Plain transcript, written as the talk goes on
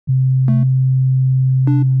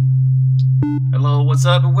Hello, what's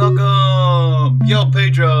up, and welcome! Yo,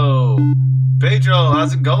 Pedro! Pedro,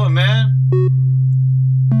 how's it going, man?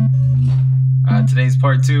 Today's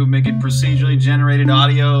part 2, making procedurally generated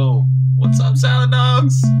audio. What's up, salad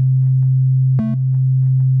dogs?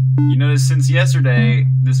 You notice since yesterday,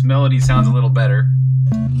 this melody sounds a little better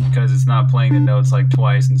because it's not playing the notes like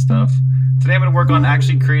twice and stuff. Today I'm going to work on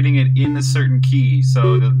actually creating it in a certain key,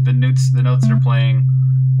 so the notes that are playing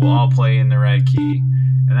will all play in the right key,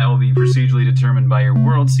 and that will be procedurally determined by your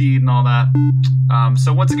world seed and all that.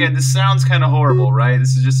 So once again, this sounds kind of horrible, right?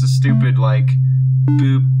 This is just a stupid, like,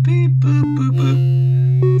 boop, beep, boop, boop,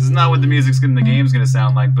 boop. This is not what the music in the game is going to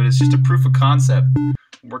sound like, but it's just a proof of concept.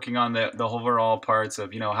 Working on the overall parts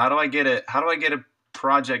of, you know, how do I get a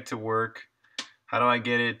project to work? How do I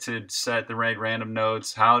get it to set the right random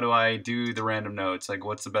notes? How do I do the random notes? Like,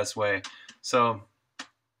 what's the best way? So,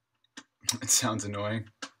 it sounds annoying.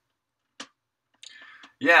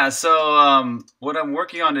 Yeah, so what I'm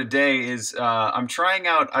working on today is I'm trying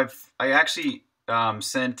out. I actually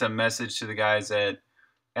sent a message to the guys at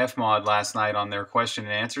FMod last night on their question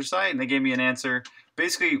and answer site, and they gave me an answer.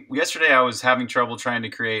 Basically, yesterday I was having trouble trying to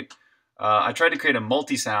create. I tried to create a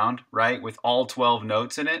multi-sound, right, with all 12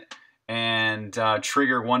 notes in it, and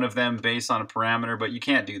trigger one of them based on a parameter, but you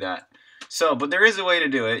can't do that. So, but there is a way to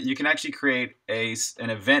do it. You can actually create an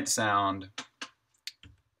event sound.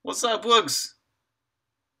 What's up, Woogs?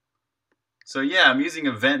 So yeah, I'm using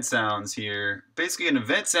event sounds here. Basically, an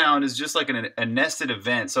event sound is just like a nested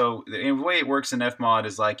event. So the way it works in Fmod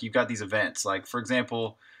is like you've got these events. Like, for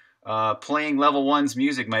example, playing level 1's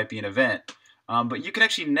music might be an event. But you can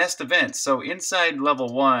actually nest events. So inside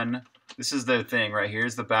level 1, this is the thing right here.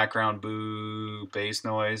 Here's the background boo bass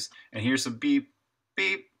noise. And here's some beep,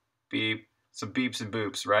 beep, beep, some beeps and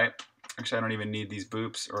boops, right? Actually, I don't even need these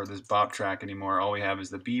boops or this bop track anymore. All we have is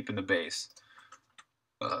the beep and the bass.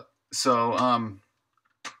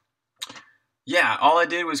 Yeah, all I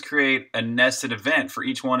did was create a nested event for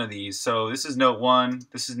each one of these. So this is note 1,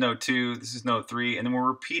 this is note 2, this is note 3, and then we're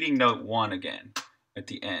repeating note 1 again at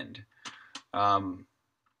the end. Note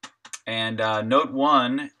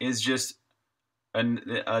 1 is just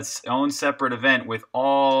its own separate event with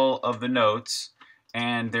all of the notes,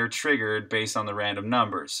 and they're triggered based on the random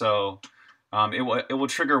numbers. So it will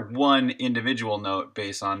trigger one individual note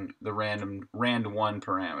based on the rand 1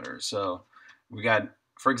 parameter. So we got,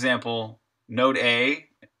 for example, note A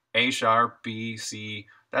sharp, B, C,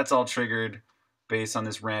 that's all triggered based on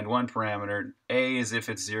this rand 1 parameter. A is if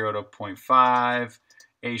it's 0 to 0.5,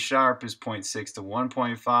 A sharp is 0.6 to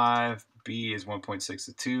 1.5, B is 1.6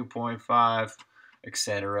 to 2.5,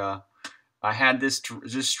 etc. I had this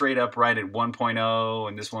just straight up right at 1.0,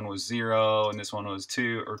 and this one was 0, and this one was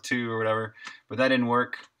 2 or whatever, but that didn't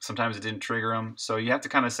work. Sometimes it didn't trigger them, so you have to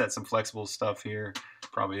kind of set some flexible stuff here,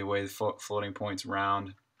 probably the way the floating points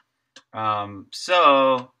around.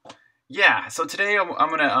 So today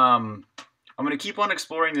I'm gonna keep on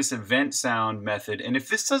exploring this event sound method, and if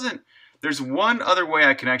this doesn't, there's one other way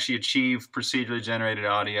I can actually achieve procedurally generated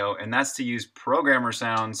audio, and that's to use programmer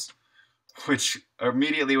sounds, which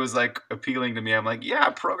immediately was like appealing to me. I'm like, yeah,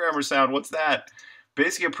 programmer sound, what's that?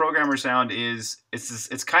 Basically, a programmer sound is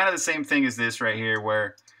it's kind of the same thing as this right here,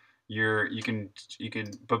 where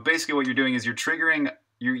but basically what you're doing is you're triggering,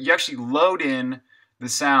 you actually load in the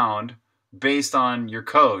sound based on your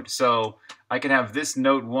code. So I could have this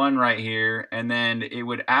note 1 right here, and then it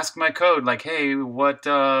would ask my code like, hey, what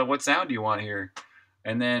sound do you want here?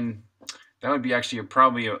 And then that would be actually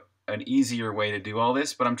probably an easier way to do all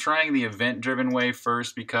this, but I'm trying the event-driven way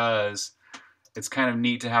first because it's kind of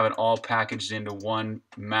neat to have it all packaged into one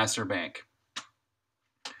master bank.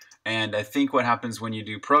 And I think what happens when you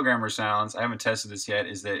do programmer sounds, I haven't tested this yet,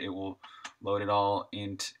 is that it will load it all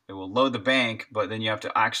into, it will load the bank, but then you have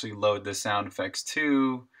to actually load the sound effects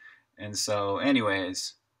too. And so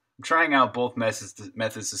anyways, I'm trying out both methods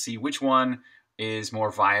to see which one is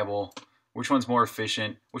more viable, which one's more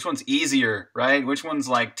efficient, which one's easier, right? Which one's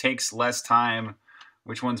like takes less time,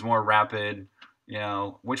 which one's more rapid, you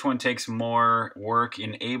know, which one takes more work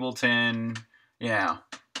in Ableton, yeah,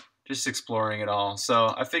 just exploring it all.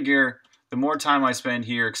 So I figure the more time I spend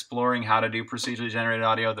here exploring how to do procedurally generated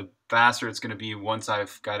audio, the faster it's going to be once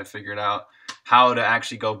I've got it figured out how to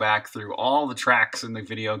actually go back through all the tracks in the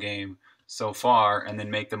video game so far and then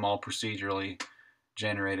make them all procedurally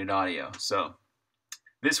generated audio. So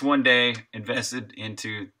this one day invested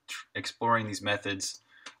into exploring these methods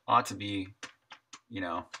ought to be, you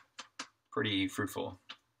know, pretty fruitful.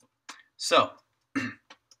 So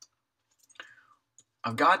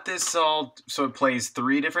I've got this all, so it plays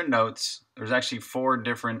 3 different notes. There's actually 4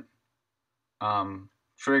 different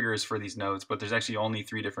triggers for these notes, but there's actually only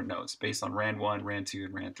 3 different notes based on rand 1, rand 2,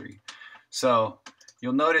 and rand 3. So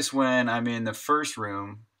you'll notice when I'm in the first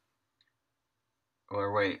room,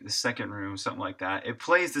 or wait, the second room, something like that, it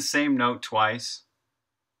plays the same note twice.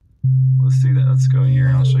 Let's do that. Let's go here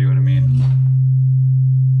and I'll show you what I mean.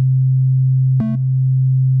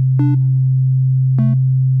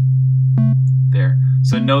 There.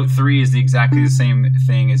 So note 3 is exactly the same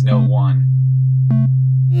thing as note 1.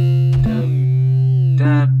 Dub,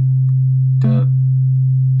 dub, dub,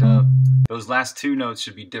 dub. Those last 2 notes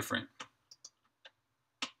should be different.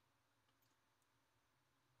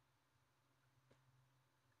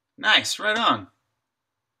 Nice, right on.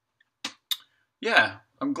 Yeah,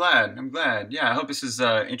 I'm glad. Yeah, I hope this is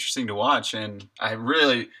interesting to watch, and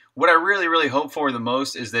what I really hope for the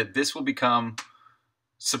most is that this will become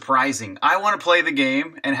surprising. I want to play the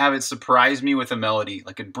game and have it surprise me with a melody,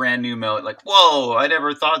 like a brand new melody. Like, whoa, I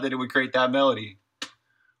never thought that it would create that melody.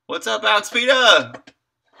 What's up, Alex Pita?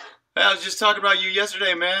 Hey, I was just talking about you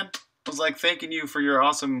yesterday, man. I was like thanking you for your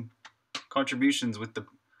awesome contributions with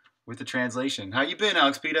the translation. How you been,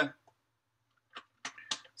 Alex Pita?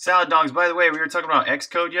 Salad Dogs, by the way, we were talking about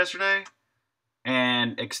Xcode yesterday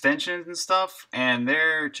and extensions and stuff, and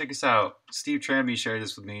check this out. Steve Tranby shared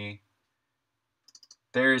this with me.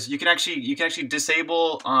 You can actually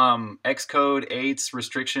disable Xcode 8's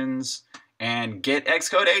restrictions and get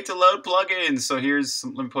Xcode 8 to load plugins. So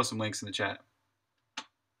let me post some links in the chat.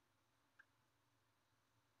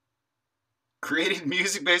 Creating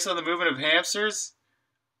music based on the movement of hamsters?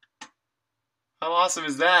 How awesome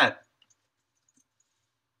is that?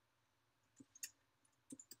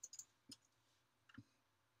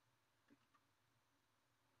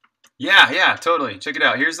 Yeah, totally. Check it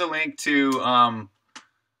out. Here's the link to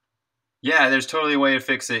yeah, there's totally a way to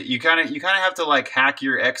fix it. You kind of have to like hack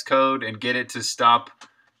your Xcode and get it to stop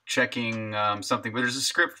checking something, but there's a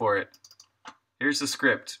script for it. Here's the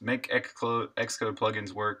script. Make Xcode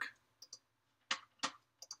plugins work.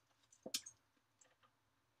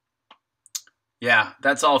 Yeah,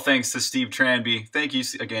 that's all thanks to Steve Tranby. Thank you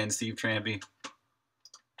again, Steve Tranby.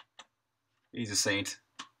 He's a saint.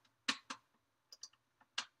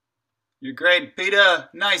 You're great, Peter.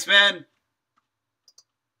 Nice, man.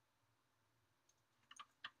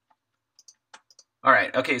 All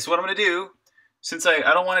right, okay, so what I'm going to do, since I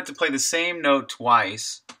don't want it to play the same note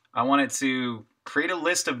twice, I want it to create a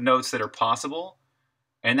list of notes that are possible,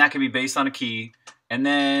 and that can be based on a key, and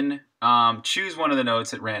then choose one of the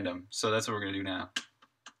notes at random. So that's what we're going to do now.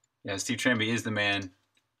 Yeah, Steve Tranby is the man.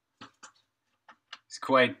 He's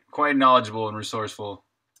quite knowledgeable and resourceful.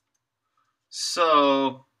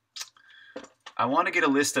 So I want to get a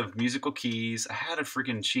list of musical keys. I had a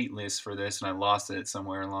freaking cheat list for this, and I lost it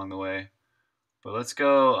somewhere along the way. But let's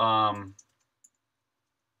go.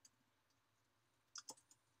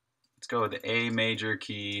 Let's go with the A major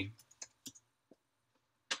key.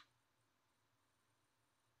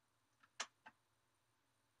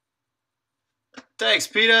 Thanks,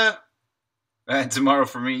 Peter. Tomorrow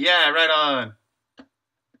for me. Yeah, right on.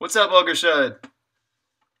 What's up, Ogre Shud?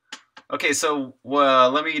 Okay, so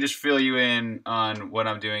let me just fill you in on what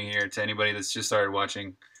I'm doing here to anybody that's just started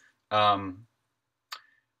watching.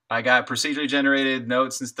 I got procedurally generated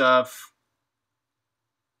notes and stuff.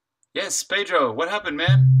 Yes, Pedro, what happened,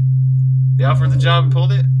 man? They offered the job and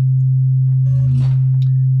pulled it?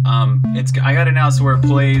 I got it now so where it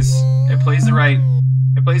plays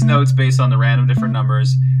notes based on the random different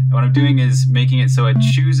numbers. And what I'm doing is making it so it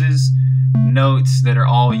chooses notes that are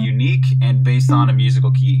all unique and based on a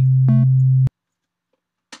musical key.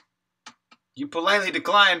 You politely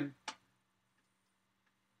decline.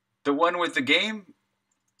 The one with the game?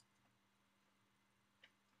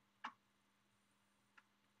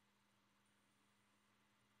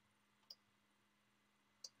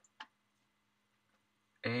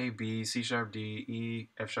 A, B, C sharp, D, E,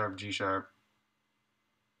 F sharp, G sharp.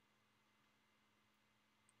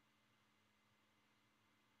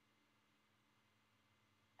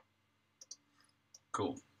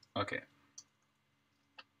 Cool. Okay.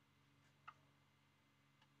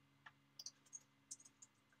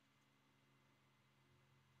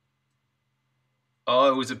 Oh,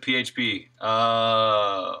 it was a PHP.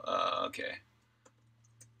 Okay.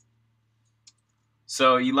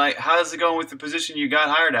 So how's it going with the position you got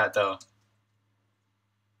hired at, though?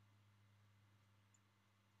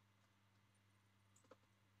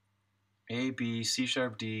 A, B, C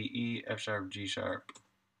sharp, D, E, F sharp, G sharp.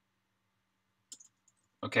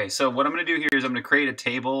 Okay, so what I'm going to do here is I'm going to create a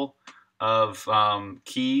table of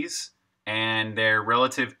keys and their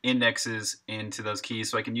relative indexes into those keys.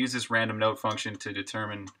 So I can use this random note function to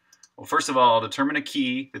determine, well, first of all, I'll determine a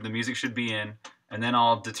key that the music should be in, and then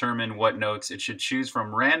I'll determine what notes it should choose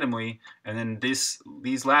from randomly, and then these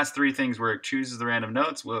last three things where it chooses the random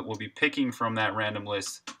notes, we'll be picking from that random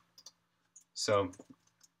list. So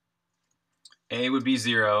A would be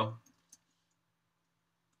 0,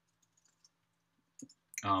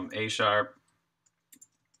 A sharp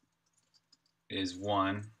is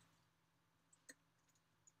 1,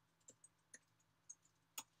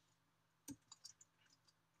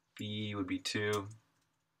 B would be 2,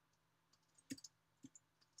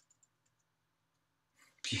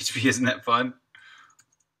 PHP, isn't that fun?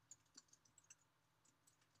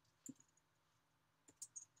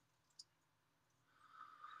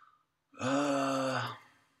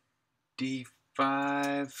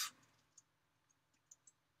 D5,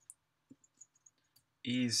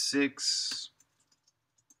 E6,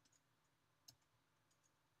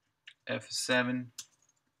 F7,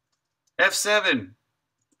 F7!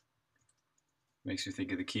 Makes you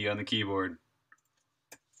think of the key on the keyboard.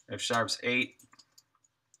 F sharp's 8,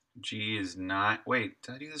 G is 9. Wait,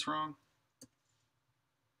 did I do this wrong?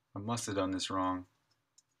 I must have done this wrong.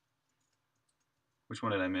 Which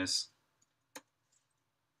one did I miss?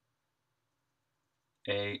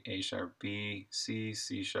 A sharp, B, C,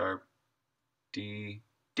 C sharp, D,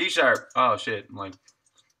 D sharp. Oh shit, I'm like,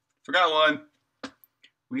 forgot one.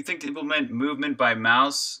 We think to implement movement by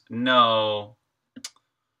mouse? No.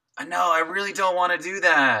 I really don't want to do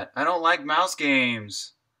that. I don't like mouse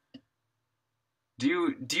games. Do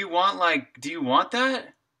you want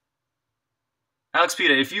that? Alex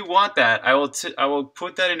Pita, if you want that, I will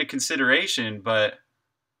put that into consideration, but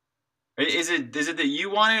is it that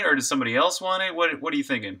you want it or does somebody else want it? What are you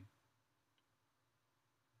thinking?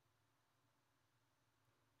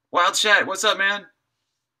 Wild Chat, what's up, man?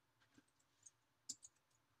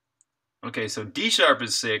 Okay, so D sharp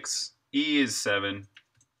is 6, E is 7.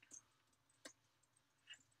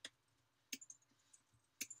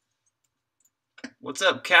 What's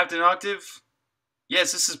up, Captain Octave?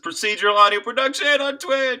 Yes, this is Procedural Audio Production on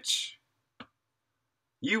Twitch.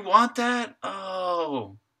 You want that?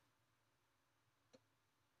 Oh.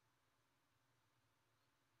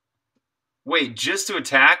 Wait, just to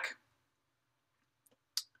attack?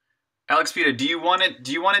 Alex Pita, do you want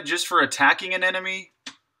it just for attacking an enemy?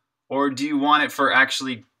 Or do you want it for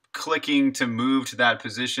actually clicking to move to that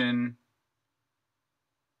position?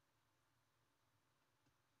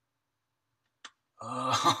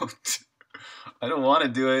 Oh, I don't want to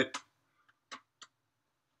do it.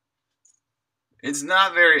 It's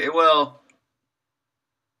not very, well,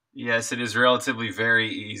 yes, it is relatively very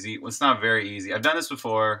easy. Well, it's not very easy. I've done this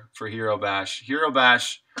before for Hero Bash. Hero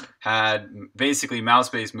Bash had basically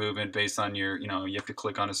mouse-based movement based on your, you have to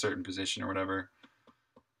click on a certain position or whatever.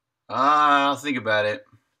 I'll think about it.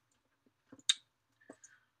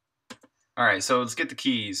 All right, so let's get the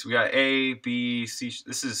keys. We got A, B, C.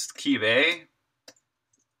 This is key of A.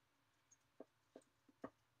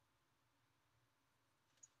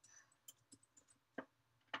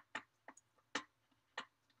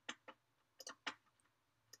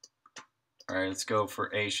 All right, let's go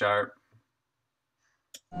for A sharp.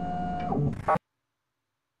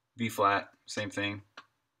 B flat, same thing.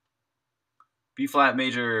 B flat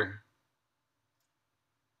major.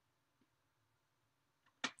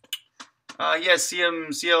 Yes,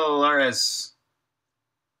 CLRS.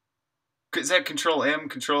 Is that Control M,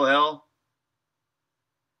 Control L?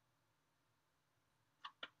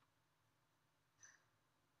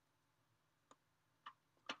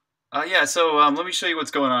 Yeah, so let me show you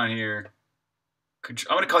what's going on here. I'm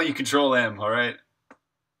going to call you Control M, all right?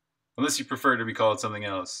 Unless you prefer to be called something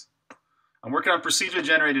else. I'm working on procedurally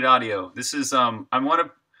generated audio. This is,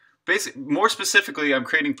 more specifically, I'm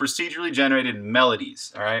creating procedurally generated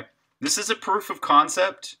melodies, all right? This is a proof of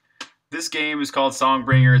concept. This game is called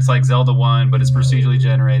Songbringer. It's like Zelda 1, but it's procedurally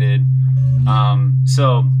generated.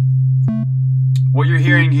 So what you're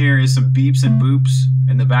hearing here is some beeps and boops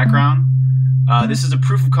in the background. This is a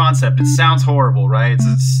proof of concept. It sounds horrible, right?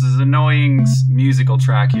 It's an annoying musical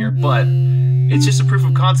track here, but it's just a proof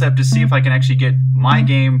of concept to see if I can actually get my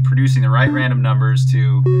game producing the right random numbers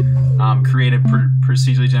to create a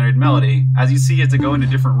procedurally generated melody. As you see, as I go into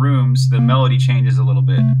different rooms, the melody changes a little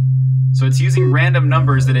bit. So it's using random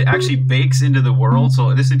numbers that it actually bakes into the world.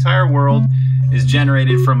 So this entire world is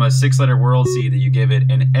generated from a 6-letter world seed that you give it,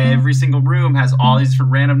 and every single room has all these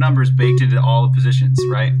different random numbers baked into all the positions,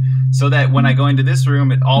 right? So that when I go into this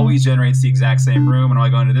room, it always generates the exact same room, and when I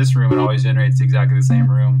go into this room, it always generates exactly the same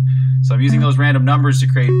room. So I'm using those random numbers to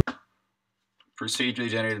create procedurally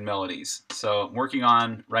generated melodies. So I'm working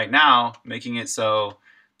on, right now, making it so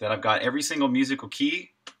that I've got every single musical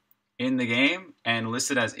key in the game and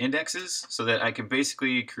listed as indexes so that I can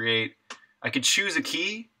basically create I could choose a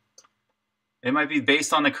key. It might be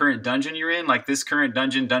based on the current dungeon you're in. Like this current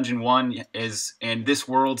dungeon, dungeon 1 is, and this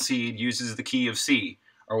world seed uses the key of C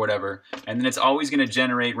or whatever. And then it's always going to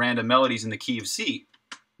generate random melodies in the key of C.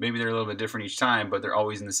 Maybe they're a little bit different each time, but they're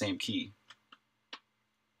always in the same key.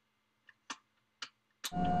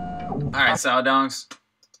 All right, salad dongs.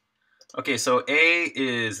 Okay, so A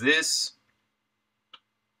is this.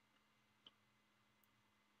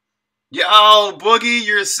 Yo, Boogie,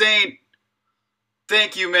 you're a saint.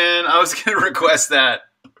 Thank you, man. I was going to request that.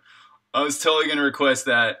 I was totally going to request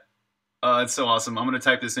that. It's so awesome. I'm going to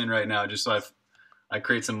type this in right now just so I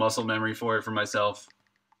create some muscle memory for it for myself.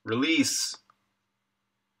 Release.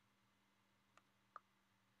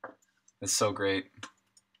 That's so great.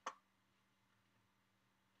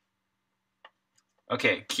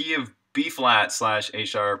 Okay, key of B flat / A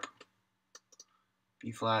sharp.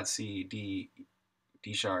 B flat, C, D,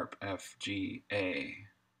 D sharp, F, G, A.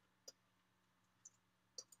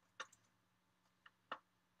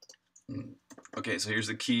 Okay, so here's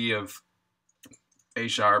the key of A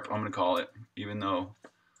sharp, I'm going to call it, even though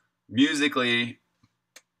musically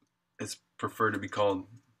it's preferred to be called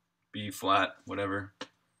B flat, whatever.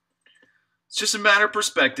 It's just a matter of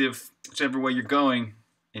perspective, whichever way you're going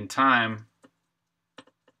in time.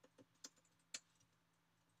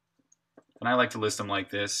 And I like to list them like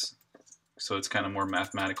this, so it's kind of more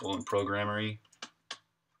mathematical and programmery.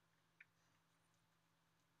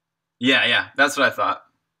 Yeah, that's what I thought.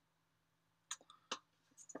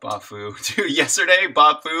 Bafu. Dude, yesterday,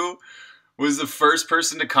 Bafu was the first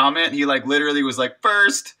person to comment. He like literally was like,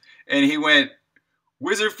 first, and he went,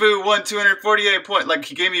 Wizard Fu won 248 points. Like,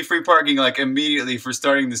 he gave me free parking like immediately for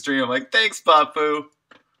starting the stream. I'm like, thanks, Bafu.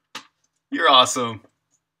 You're awesome.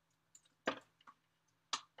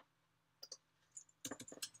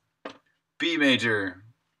 B major.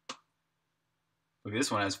 Look, this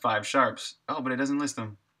one has 5 sharps. Oh, but it doesn't list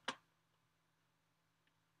them.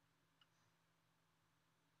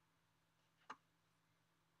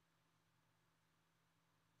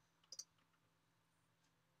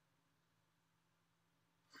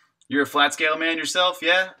 You're a flat scale man yourself,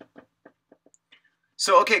 yeah?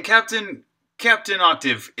 So, okay, Captain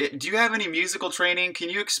Octave, do you have any musical training? Can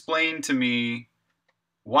you explain to me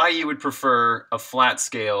why you would prefer a flat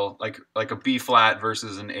scale, like a B flat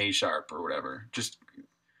versus an A sharp or whatever? Just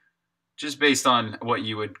based on what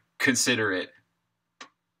you would consider it.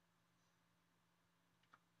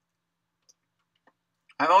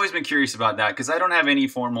 I've always been curious about that because I don't have any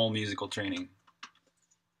formal musical training.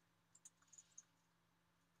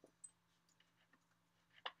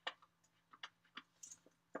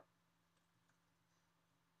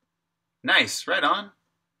 Nice, right on.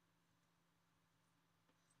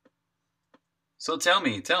 So tell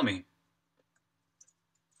me.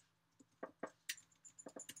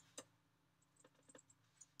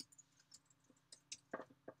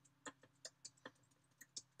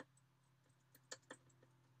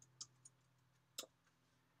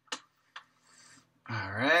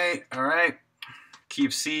 All right. Key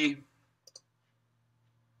of C.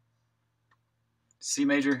 C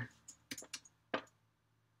major.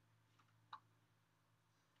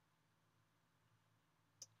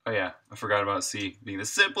 Oh yeah, I forgot about C being the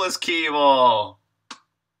simplest key of all.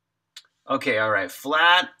 Okay, all right.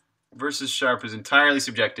 Flat versus sharp is entirely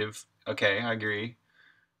subjective. Okay, I agree.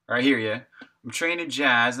 All right, I hear you. I'm trained in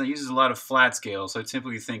jazz, and that uses a lot of flat scales, so I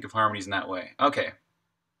typically think of harmonies in that way. Okay.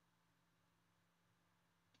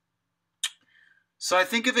 So I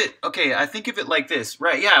think of it like this,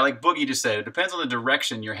 right? Yeah, like Boogie just said, it depends on the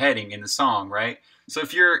direction you're heading in the song, right? So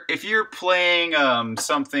if you're playing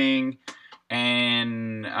something,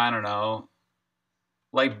 and I don't know,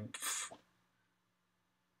 like,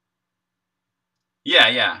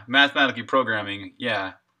 yeah, mathematically programming,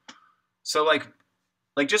 yeah. So like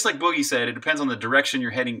just like Boogie said, it depends on the direction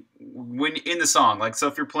you're heading when in the song. Like, so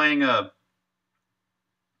if you're playing a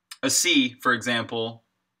C, for example,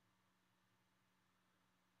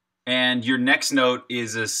 and your next note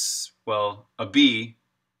is a B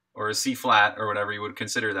or a C flat or whatever you would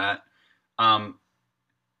consider that,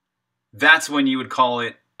 that's when you would call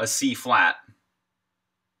it a C flat.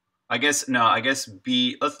 I guess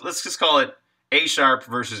B. Let's just call it A sharp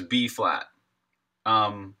versus B flat.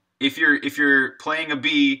 If you're playing a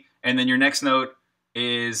B and then your next note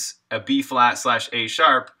is a B flat / A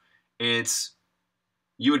sharp,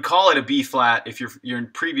 you would call it a B flat if your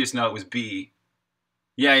previous note was B.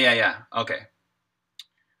 Yeah. Okay.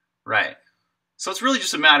 Right. So it's really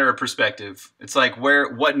just a matter of perspective. It's like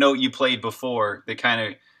what note you played before that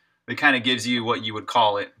kind of gives you what you would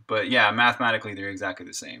call it. But yeah, mathematically they're exactly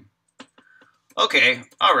the same. Okay.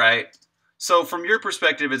 All right. So from your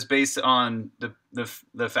perspective, it's based on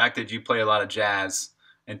the fact that you play a lot of jazz,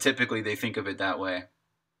 and typically they think of it that way.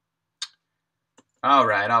 All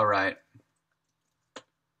right, all right.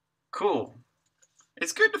 Cool.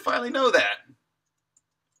 It's good to finally know that.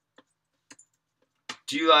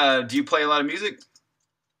 Do you play a lot of music?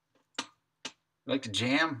 You like to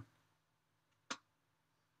jam?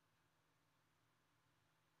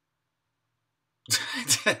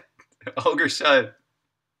 Ogre shut.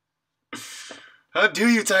 How do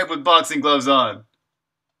you type with boxing gloves on?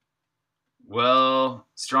 Well,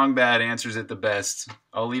 Strong Bad answers it the best.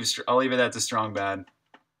 I'll leave it at the Strong Bad.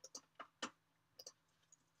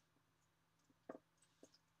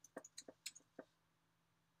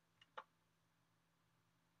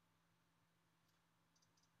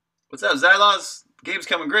 What's up, Xylos? Game's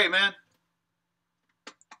coming great, man.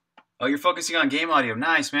 Oh, you're focusing on game audio.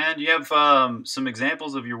 Nice, man. Do you have some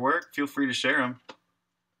examples of your work? Feel free to share them.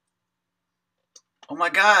 Oh my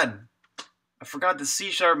God. I forgot the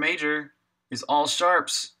C sharp major is all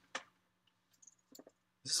sharps.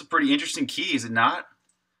 This is a pretty interesting key, is it not?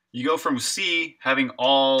 You go from C having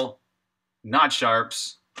all not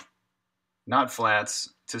sharps, not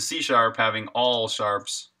flats, to C sharp having all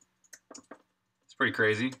sharps. It's pretty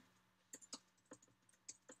crazy.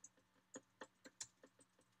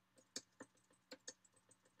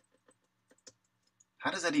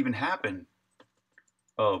 How does that even happen?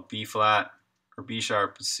 Oh, B flat or B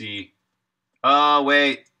sharp, C. Oh,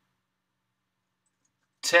 wait.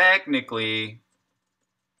 Technically,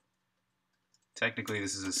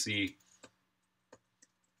 this is a C.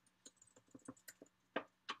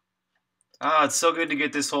 Ah, it's so good to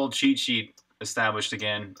get this whole cheat sheet established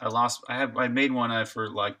again. I made one, I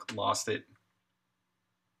lost it.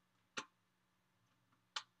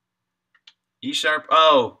 E sharp.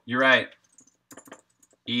 Oh, you're right.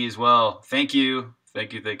 E as well. Thank you.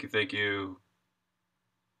 Thank you, thank you, thank you.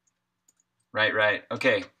 Right, right.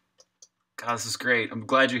 Okay. God, this is great. I'm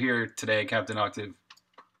glad you're here today, Captain Octave.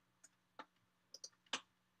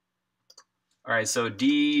 All right, so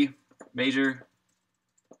D major.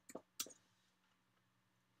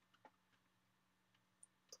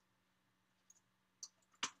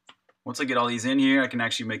 Once I get all these in here, I can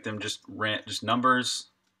actually make them just numbers.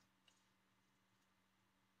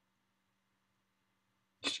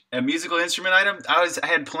 A musical instrument item. I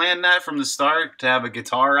had planned that from the start to have a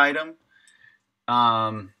guitar item.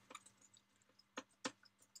 I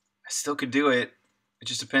still could do it. It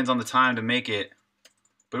just depends on the time to make it.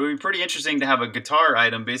 But it would be pretty interesting to have a guitar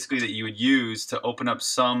item, basically, that you would use to open up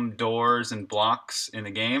some doors and blocks in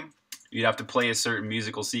the game. You'd have to play a certain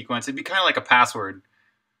musical sequence. It'd be kind of like a password.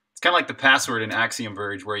 It's kind of like the password in Axiom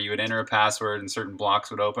Verge, where you would enter a password and certain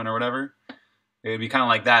blocks would open or whatever. It would be kind of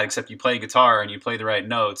like that, except you play guitar and you play the right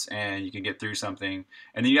notes and you can get through something.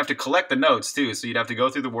 And then you have to collect the notes too. So you'd have to go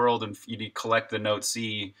through the world and you'd collect the note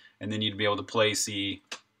C, and then you'd be able to play C.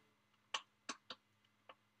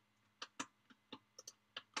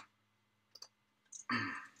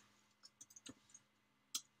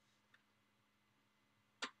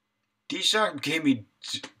 D sharp gave me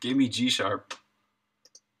G sharp.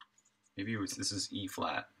 Maybe this is E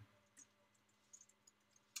flat.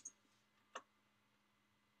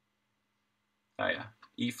 Oh yeah,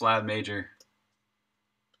 E flat major.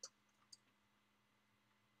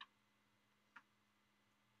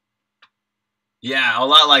 Yeah, a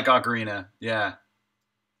lot like Ocarina. Yeah.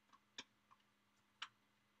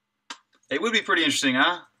 It would be pretty interesting,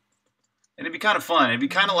 huh? And it'd be kind of fun. It'd be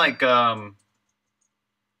kind of like, it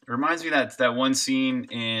reminds me of that one scene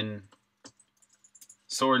in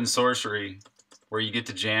Sword and Sorcery where you get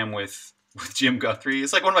to jam with Jim Guthrie.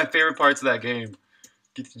 It's like one of my favorite parts of that game.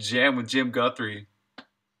 Get to jam with Jim Guthrie.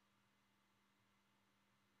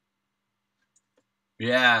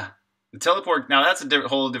 Yeah. The teleport, now that's a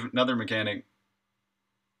whole different, another mechanic.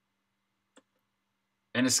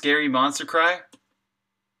 And a scary monster cry.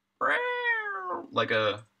 Like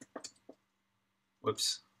a,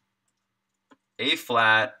 whoops. A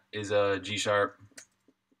flat is a G sharp.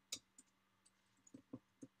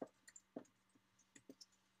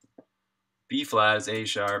 B flat is A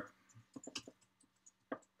sharp.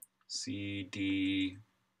 C, D.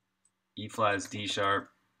 E flat is D sharp,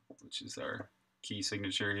 which is our key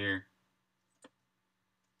signature here.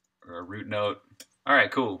 Or a root note. All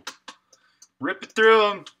right, cool. Rip it through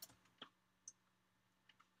them.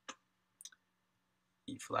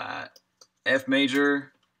 E flat. F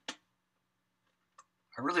major.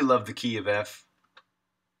 I really love the key of F.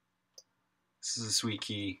 This is a sweet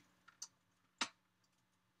key.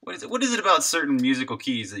 What is it? What is it about certain musical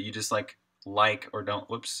keys that you just like or don't?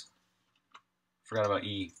 Whoops. Forgot about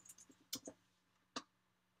E.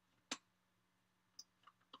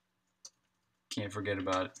 Can't forget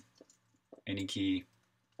about any key.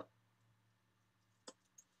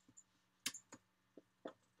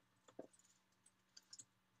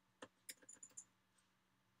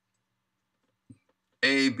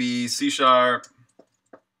 A, B, C sharp,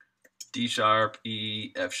 D sharp,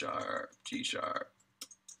 E, F sharp, G sharp.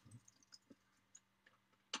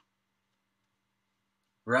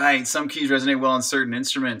 Right, some keys resonate well on certain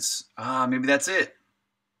instruments. Maybe that's it.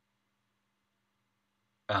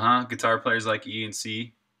 Guitar players like E and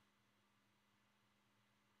C.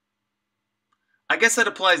 I guess that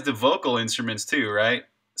applies to vocal instruments too, right?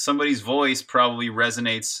 Somebody's voice probably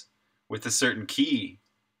resonates with a certain key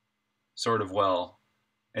sort of well.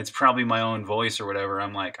 It's probably my own voice or whatever.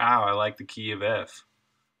 I'm like, I like the key of F.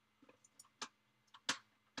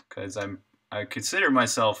 Because I consider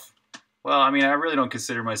myself, well, I mean, I really don't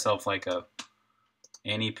consider myself like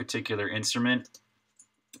any particular instrument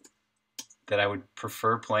that I would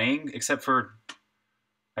prefer playing, except for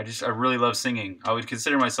I really love singing. I would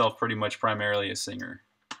consider myself pretty much primarily a singer.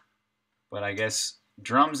 But I guess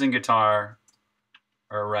drums and guitar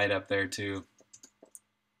are right up there too.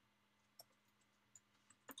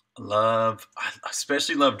 I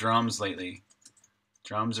especially love drums lately.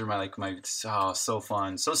 Drums are my so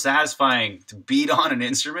fun, so satisfying to beat on an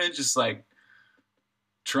instrument, just like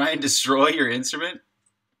try and destroy your instrument.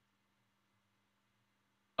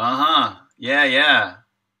 Yeah, yeah.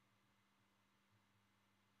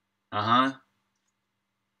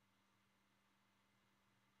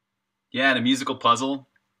 Yeah, the musical puzzle.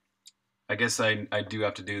 I guess I do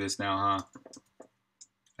have to do this now, huh?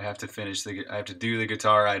 I have to do the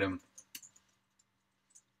guitar item.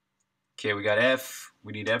 Okay, we got F.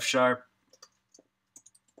 We need F sharp.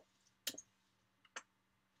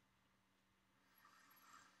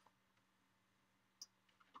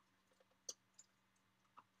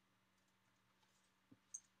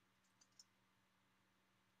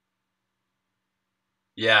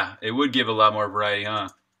 Yeah, it would give a lot more variety, huh?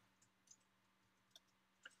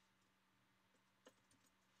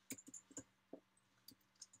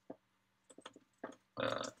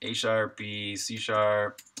 A sharp, B, C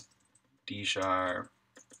sharp, D sharp,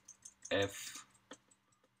 F,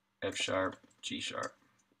 F sharp, G sharp.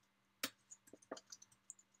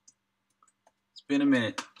 It's been a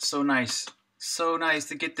minute. So nice. So nice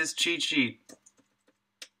to get this cheat sheet.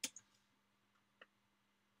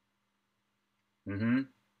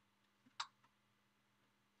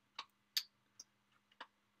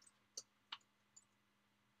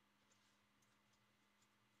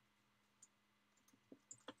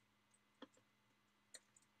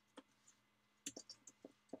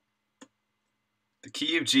 The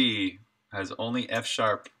key of G has only F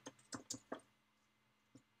sharp.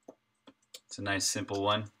 It's a nice simple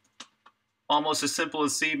one. Almost as simple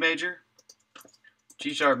as C major.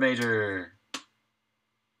 G sharp major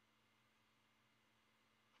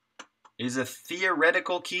is a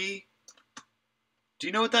theoretical key. Do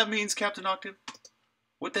you know what that means, Captain Octave?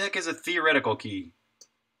 What the heck is a theoretical key?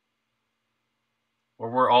 Or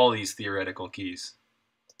were all these theoretical keys?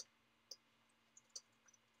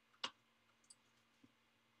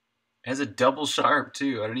 It has a double sharp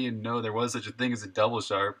too. I didn't even know there was such a thing as a double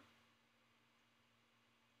sharp.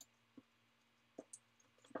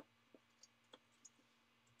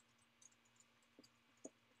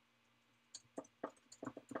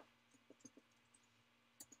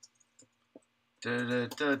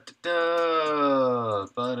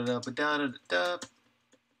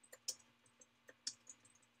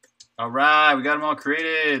 All right, we got them all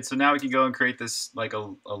created. So now we can go and create this like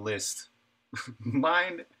a list.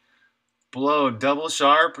 Mind blown. Double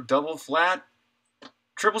sharp, double flat,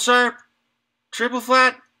 triple sharp, triple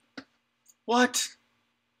flat. What?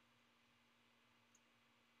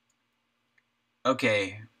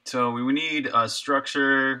 Okay, so we need a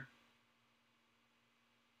structure.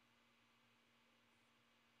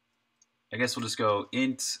 I guess we'll just go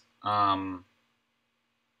int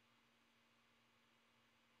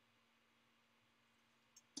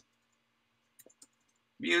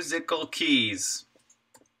musical keys.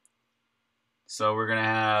 So we're gonna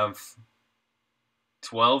have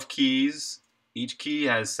 12 keys. Each key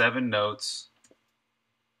has 7 notes.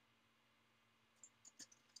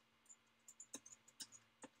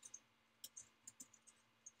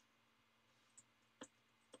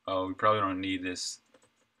 Oh, we probably don't need this.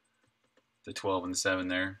 The 12 and the 7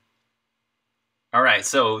 there. All right,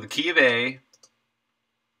 so the key of A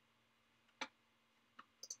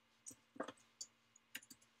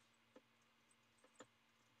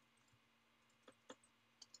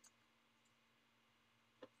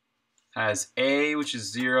has A, which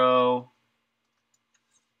is 0,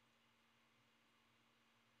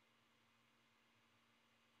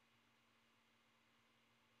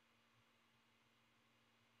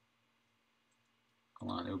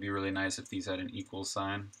 Hold on, it would be really nice if these had an equal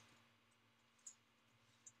sign.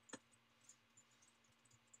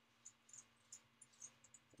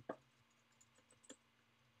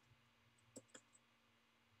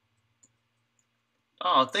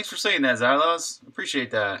 Oh, thanks for saying that, Xylos. Appreciate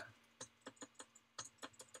that.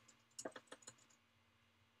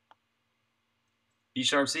 E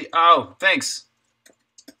sharp C. Oh, thanks.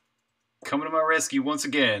 Coming to my rescue once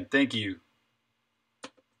again. Thank you.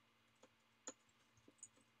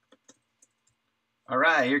 All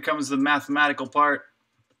right, here comes the mathematical part,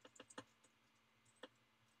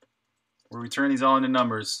 where we turn these all into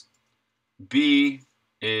numbers. B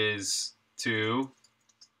is 2,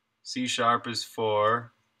 C sharp is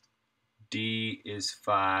 4, D is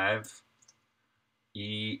 5,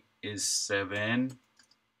 E is 7,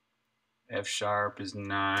 F sharp is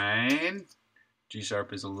 9, G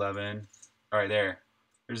sharp is 11. All right,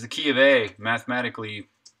 there's the key of A. Mathematical.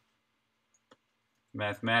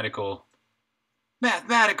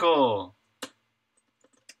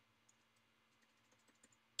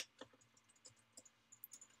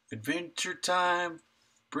 Adventure time,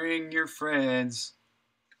 bring your friends.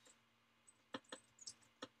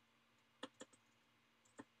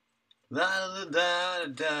 La da da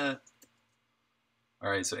da.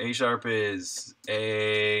 All right, so A sharp is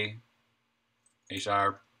A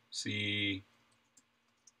sharp, C,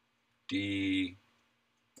 D,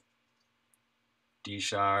 D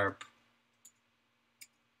sharp,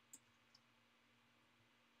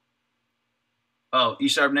 oh, E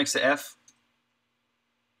sharp next to F.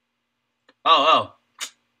 Oh,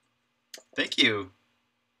 thank you.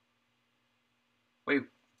 Wait,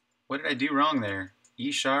 what did I do wrong there?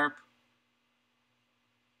 E sharp.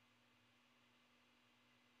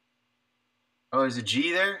 Oh, is a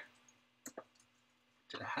G there?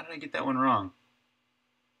 How did I get that one wrong?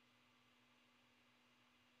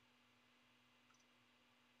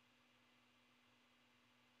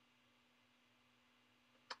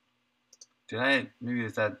 Maybe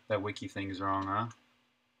it's that wiki thing is wrong, huh?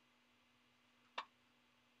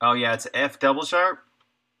 Oh yeah, it's F double sharp.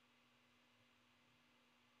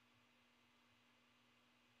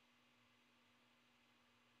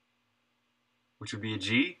 Which would be a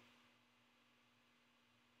G.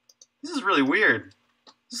 This is really weird.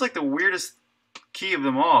 This is like the weirdest key of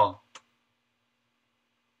them all.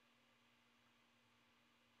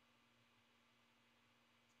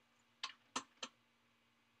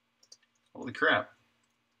 Holy crap.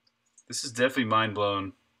 This is definitely mind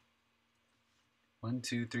blown. 1,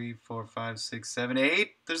 2, 3, 4, 5, 6, 7,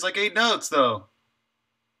 8. There's like 8 notes though.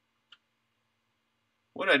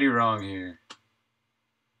 What did I do wrong here?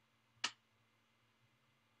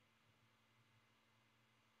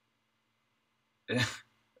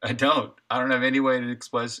 I don't have any way to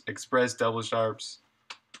express double sharps.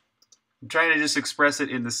 I'm trying to just express it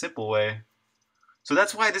in the simple way. So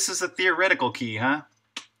that's why this is a theoretical key, huh?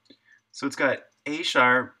 So it's got A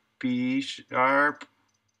sharp, B sharp,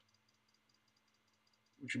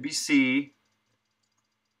 which would be C,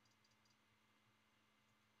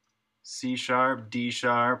 C sharp, D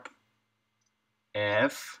sharp,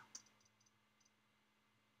 F,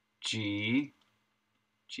 G,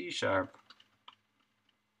 G sharp.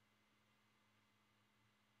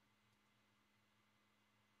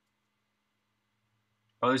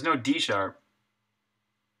 Oh, there's no D sharp.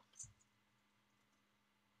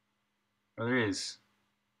 Oh, there is.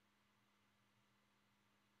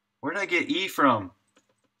 Where did I get E from?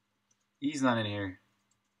 E's not in here.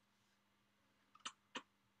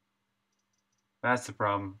 That's the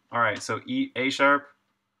problem. All right, so E, A sharp,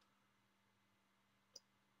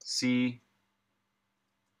 C,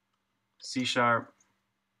 C sharp,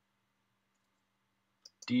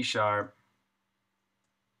 D sharp,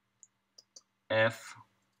 F,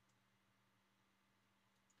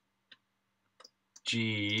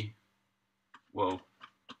 G, whoa,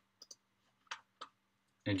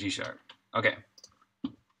 and G sharp. Okay.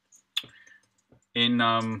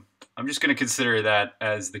 I'm just going to consider that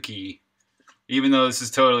as the key, even though this is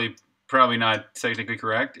totally probably not technically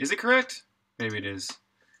correct. Is it correct? Maybe it is.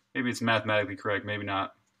 Maybe it's mathematically correct. Maybe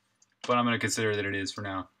not. But I'm going to consider that it is for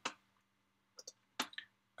now.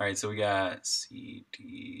 All right, so we got C,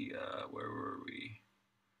 D, where were we?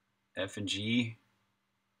 F and G.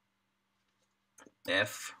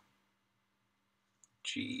 F,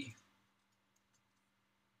 G.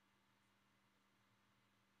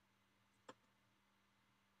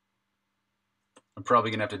 I'm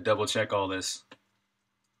probably going to have to double check all this.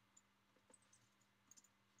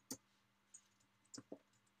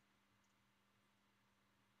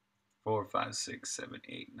 Four, 5, 6, 7,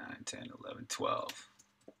 8, 9, 10, 11, 12.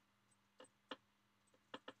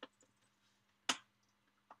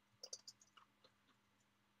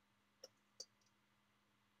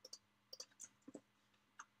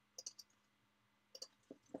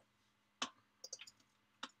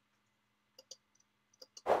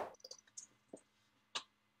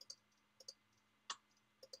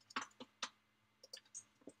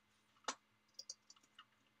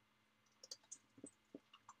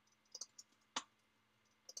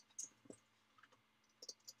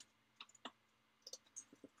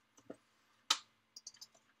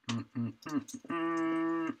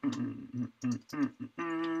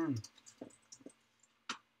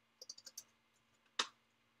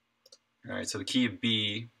 All right, so the key of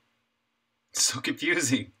B. It's so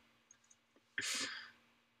confusing.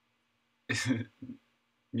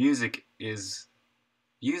 Music is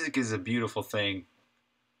a beautiful thing.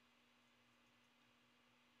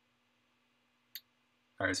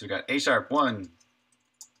 All right, so we got A sharp 1,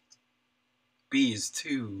 B is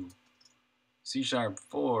 2, C sharp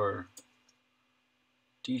 4,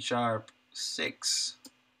 D sharp 6,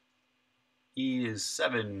 E is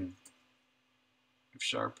 7, F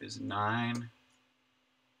sharp is 9,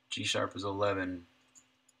 G sharp is 11.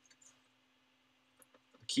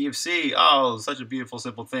 The key of C, oh, such a beautiful,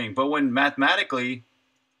 simple thing. But when mathematically,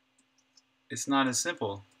 it's not as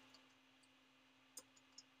simple.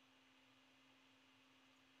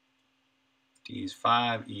 D is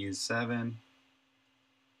 5, E is 7.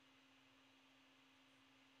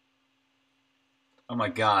 Oh my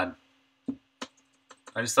god.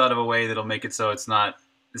 I just thought of a way that'll make it so it's not,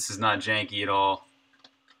 this is not janky at all.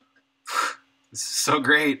 This is so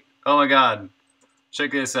great. Oh my god.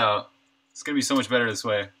 Check this out. It's going to be so much better this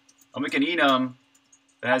way. I'll make an enum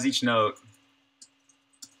that has each note.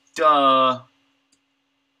 Duh.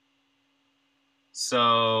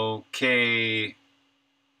 So, K...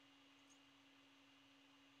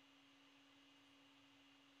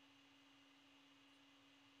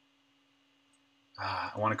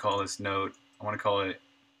 I want to call this note, I wanted to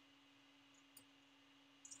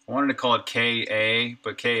call it KA,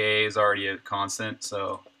 but KA is already a constant,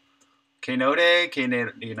 so K note A, K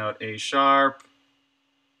note A sharp.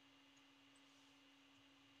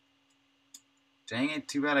 Dang it,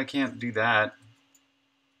 too bad I can't do that.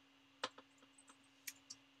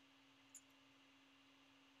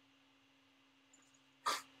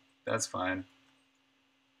 That's fine.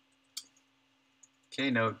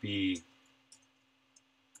 K note B,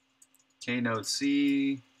 K note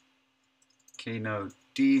C, K note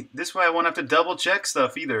D. This way I won't have to double check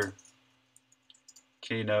stuff either.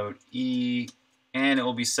 K note E, and it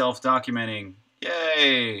will be self-documenting.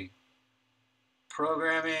 Yay!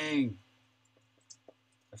 Programming.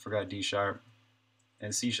 I forgot D sharp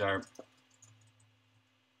and C sharp.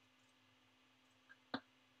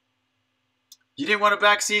 You didn't want a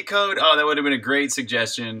backseat code? Oh, that would have been a great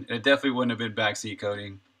suggestion. It definitely wouldn't have been backseat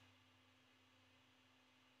coding.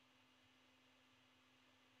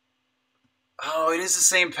 Oh, it is the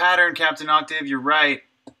same pattern, Captain Octave. You're right.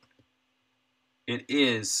 It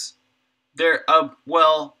is.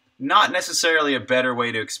 Well, not necessarily a better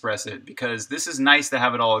way to express it, because this is nice to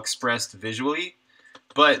have it all expressed visually.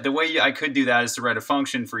 But the way I could do that is to write a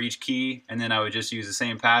function for each key, and then I would just use the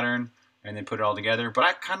same pattern and then put it all together. But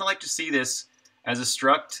I kind of like to see this as a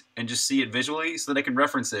struct and just see it visually so that I can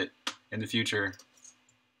reference it in the future.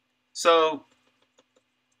 So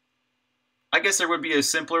I guess there would be a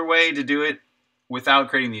simpler way to do it without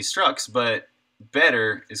creating these structs, but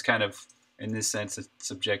better is kind of, in this sense, it's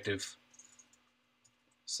subjective.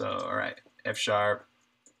 So, all right, F sharp,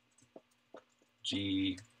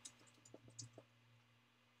 G,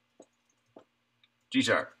 G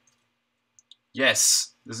sharp.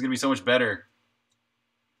 Yes, this is gonna be so much better.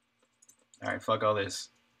 All right, fuck all this.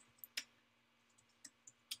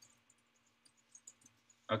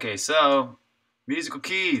 Okay, so musical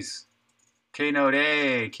keys. K note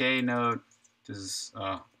A, K note, this is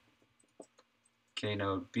K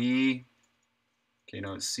note B, K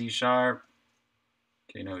note C sharp,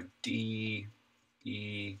 K note D,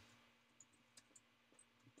 E,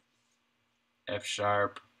 F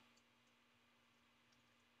sharp,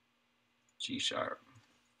 G sharp.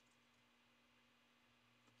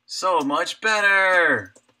 So much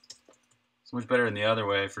better! So much better than the other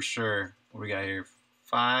way, for sure. What do we got here?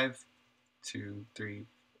 5, 2, 3,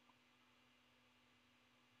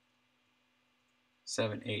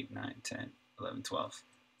 7, 8, 9, 10, 11, 12.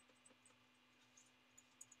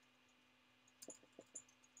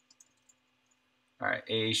 All right,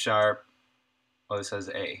 A sharp. Oh, this has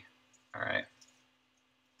A. All right.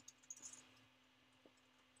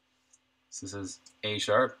 So this is A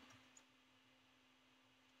sharp,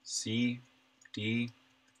 C, D,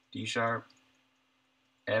 D sharp,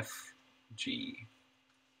 F, G.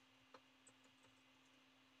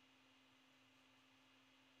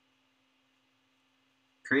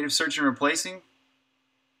 Creative search and replacing?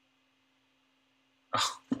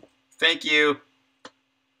 Oh, thank you.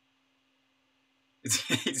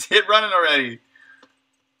 It's hit running already.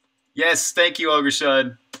 Yes, thank you, Ogre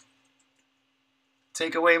Shud.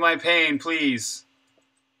 Take away my pain, please.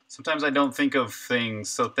 Sometimes I don't think of things,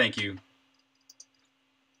 so thank you.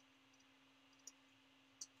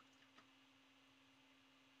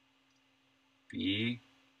 B,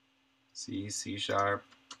 C, C sharp.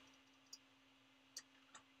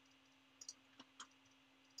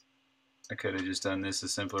 I could have just done this a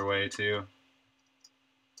simpler way too.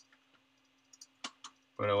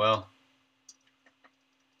 But oh well.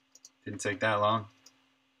 Didn't take that long.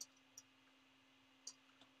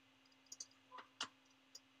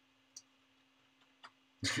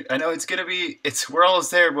 I know it's gonna be, we're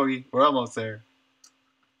almost there, Boogie. We're almost there.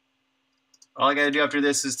 All I gotta do after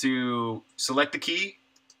this is to select the key,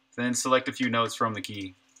 then select a few notes from the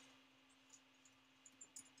key.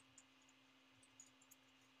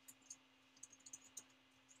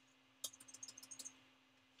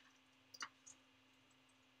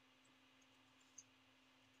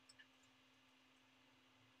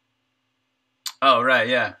 Oh, right,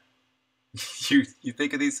 yeah. you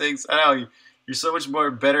think of these things? I know, you're so much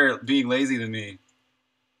more better at being lazy than me.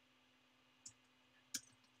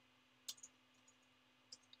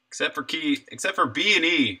 Except for B and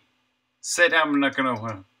E. Said I'm not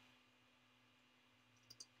gonna.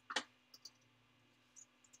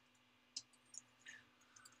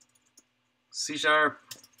 C sharp.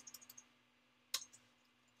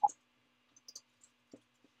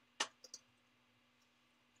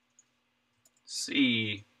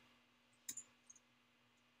 C.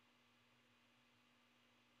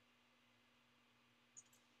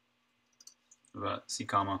 What about C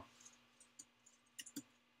comma?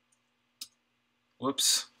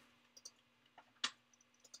 Whoops.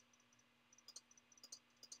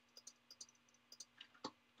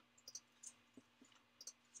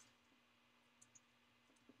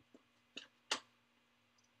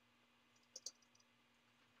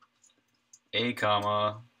 A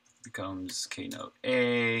comma becomes K note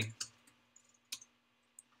A.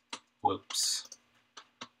 Whoops.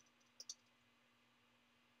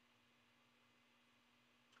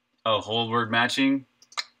 Oh, whole word matching.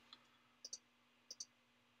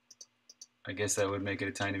 I guess that would make it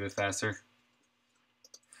a tiny bit faster.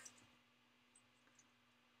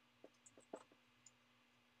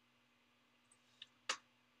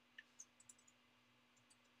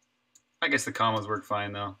 I guess the commas work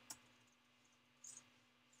fine though.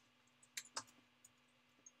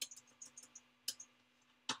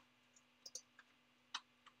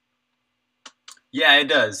 Yeah, it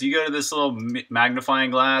does. You go to this little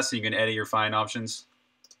magnifying glass, so you can edit your fine options.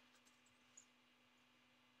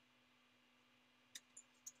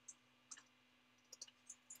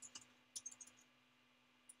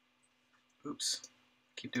 Oops.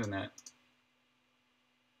 Keep doing that.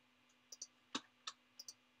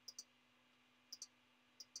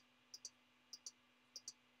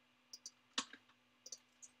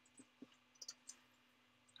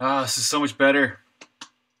 Ah, this is so much better.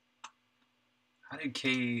 How did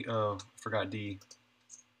K... Oh, I forgot D.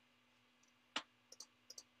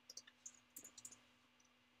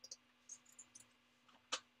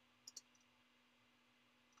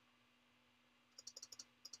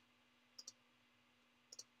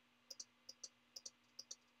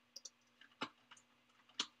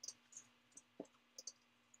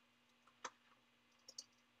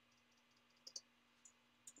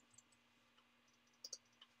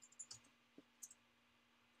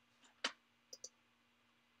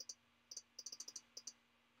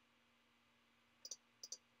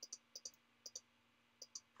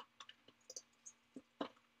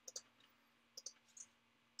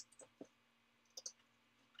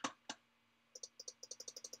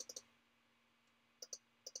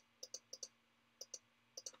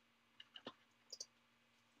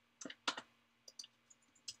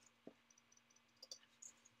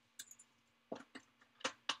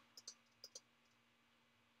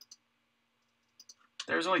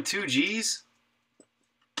 There's only 2 G's?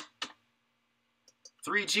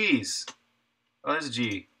 3 G's. Oh, there's a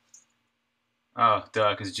G. Oh, duh,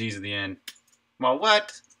 because G's at the end. Well,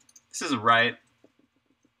 what? This isn't right.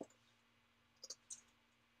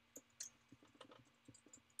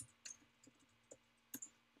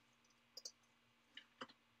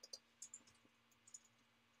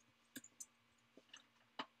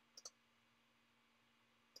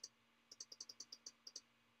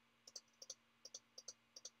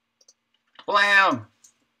 Blam!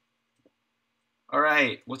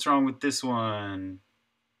 Alright, what's wrong with this one?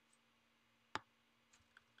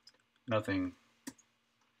 Nothing.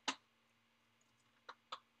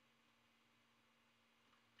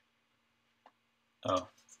 Oh.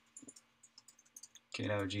 Okay,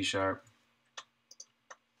 now G sharp.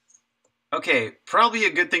 Okay, probably a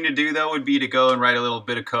good thing to do though would be to go and write a little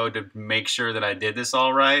bit of code to make sure that I did this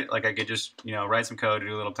all right. Like I could just, you know, write some code to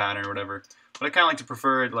do a little pattern or whatever. But I kind of like to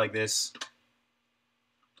prefer it like this.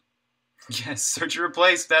 Yes, search and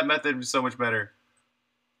replace. That method is so much better.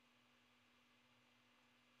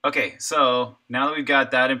 Okay, so now that we've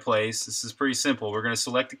got that in place, this is pretty simple. We're going to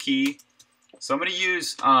select the key. So I'm going to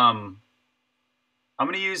use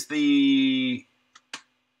the.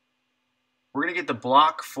 We're going to get the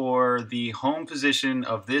block for the home position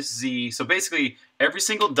of this Z. So basically, every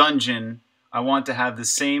single dungeon, I want to have the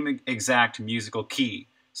same exact musical key.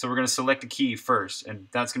 So we're going to select a key first, and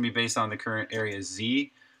that's going to be based on the current area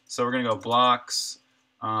Z. So we're going to go blocks,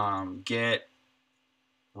 get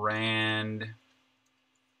rand.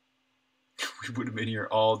 We would have been here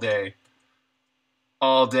all day.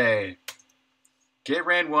 All day. Get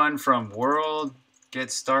rand1 from world,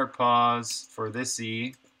 get start pause for this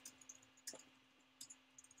Z.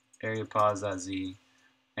 Area pause.z.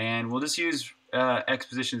 And we'll just use x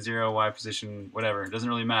position 0, y position, whatever. It doesn't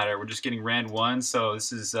really matter. We're just getting rand1. So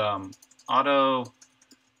this is auto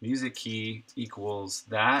music key equals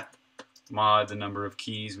that mod the number of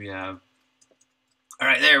keys we have. All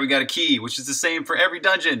right, there we got a key, which is the same for every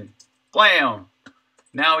dungeon. Blam!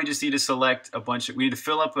 Now we just need to select a bunch of, we need to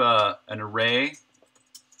fill up an array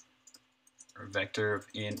or vector of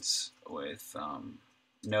ints with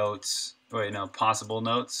notes. Wait, no, possible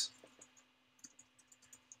notes.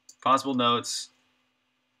 Possible notes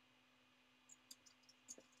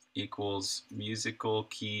equals musical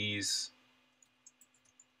keys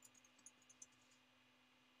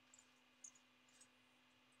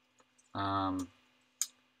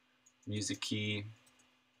music key.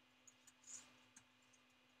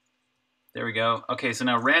 There we go. Okay, so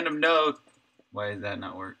now random note. Why did that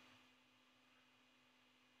not work?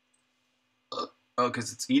 Oh,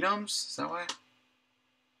 because it's enums? Is that why?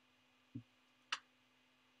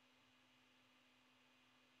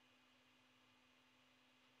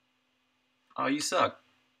 Oh, you suck.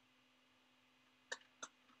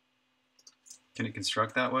 Can it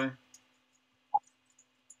construct that way?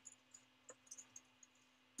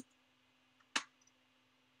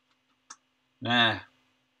 Nah.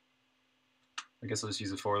 I guess I'll just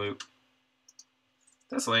use a for loop.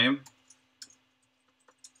 That's lame.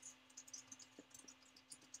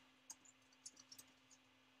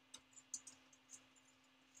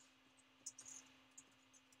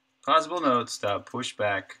 Possible notes, stop, push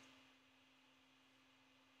back.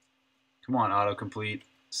 Come on, autocomplete.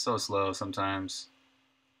 So slow sometimes.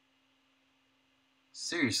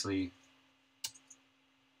 Seriously.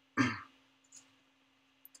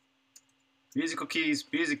 Musical keys,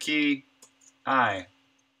 music key, I.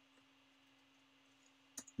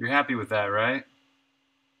 You're happy with that, right?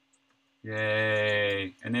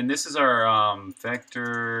 Yay. And then this is our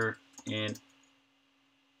vector int.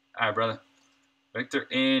 All right, brother. Vector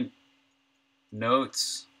int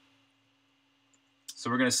notes. So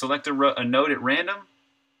we're going to select a node at random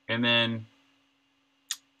and then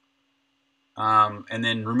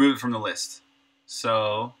remove it from the list.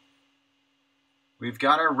 So we've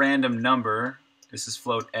got our random number. This is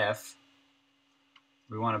float f.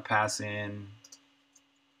 We want to pass in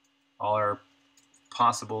all our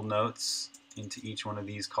possible notes into each one of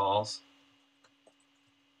these calls.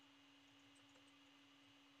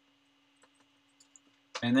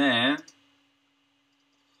 And then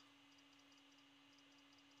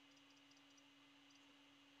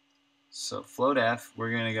so float f,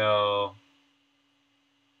 we're going to go,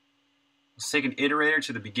 let's take an iterator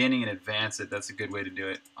to the beginning and advance it. That's a good way to do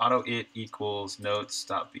it. Auto it equals notes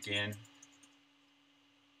stop begin.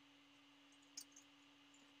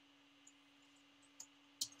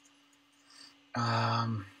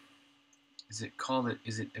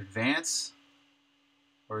 Is it advance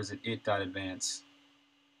or is it it.advance?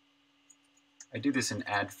 I do this in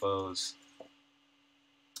adfos.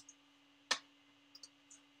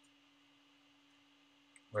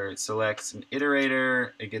 Where it selects an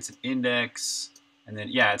iterator, it gets an index, and then,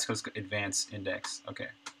 yeah, it's supposed to advance index. Okay.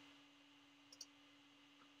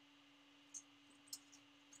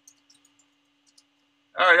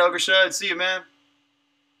 All right, Ogreshad, see you, man.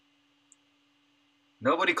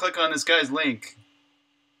 Nobody click on this guy's link.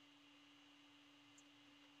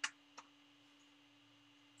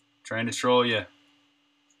 Trying to troll you.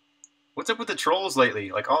 What's up with the trolls lately?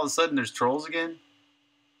 Like all of a sudden there's trolls again?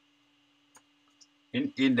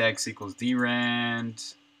 Index equals drand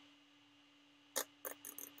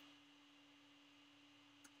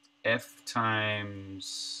f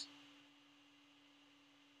times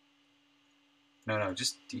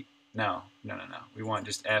just d. No. We want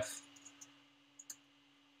just f.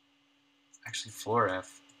 Actually, floor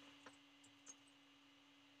f.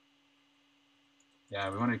 Yeah,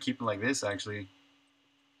 we want to keep it like this, actually.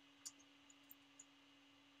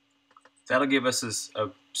 That'll give us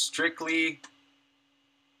a strictly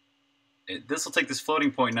this will take this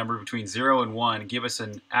floating point number between 0 and 1, give us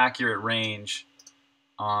an accurate range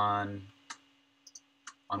on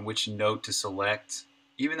which note to select,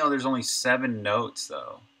 even though there's only 7 notes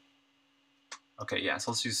though. Okay, yeah,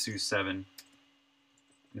 so let's just do 7.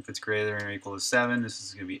 If it's greater than or equal to 7, this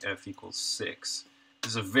is going to be f equals 6.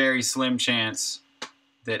 There's a very slim chance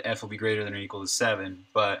that f will be greater than or equal to 7,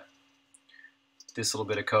 but this little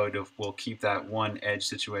bit of code will keep that one edge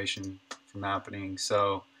situation from happening.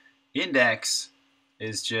 So index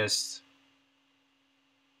is just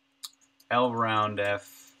L round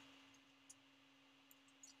f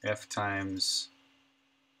times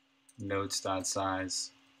notes dot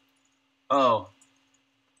size. Oh,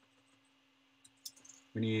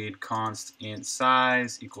 we need const int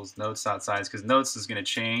size equals notes dot size, because notes is going to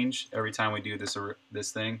change every time we do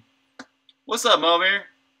this thing. What's up, Momir?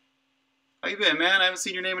 How you been, man? I haven't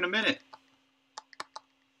seen your name in a minute.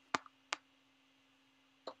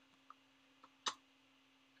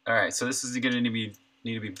 All right, so this is going to need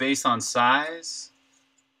to be based on size.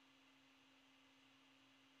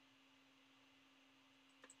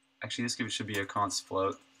 Actually, this should be a const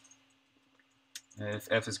float. And if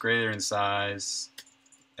f is greater than size,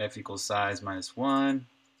 f equals size minus 1.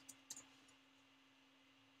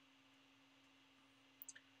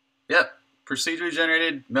 Yep, procedurally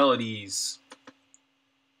generated melodies.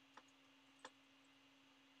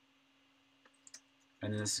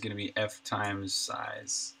 And this is going to be f times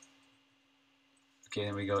size. Okay,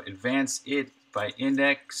 then we go advance it by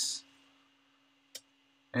index.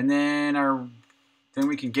 And then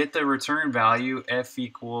we can get the return value, f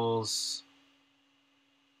equals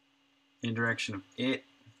in direction of it.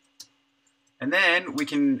 And then we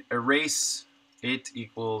can erase it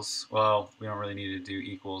equals, well, we don't really need to do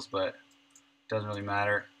equals, but it doesn't really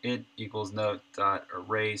matter. It equals note dot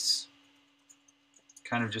erase.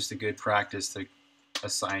 Kind of just a good practice to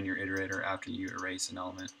assign your iterator after you erase an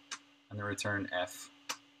element. And then return f.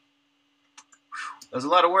 That's a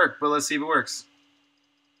lot of work, but let's see if it works.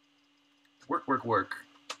 Work, work, work.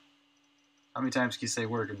 How many times can you say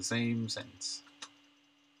work in the same sentence?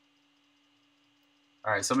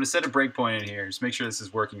 All right, so I'm going to set a breakpoint in here. Just make sure this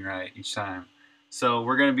is working right each time. So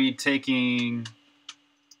we're going to be taking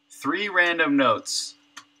 3 random notes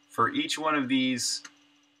for each one of these.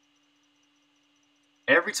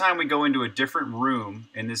 Every time we go into a different room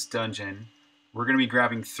in this dungeon, we're going to be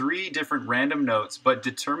grabbing 3 different random notes, but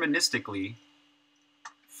deterministically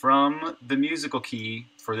from the musical key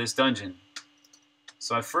for this dungeon.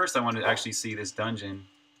 So at first I want to actually see this dungeon.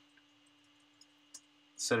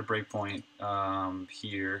 Set a breakpoint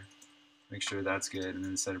here, make sure that's good, and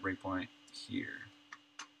then set a breakpoint here.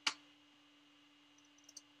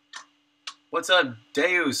 What's up,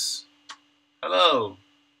 Deus? Hello.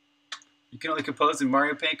 You can only compose in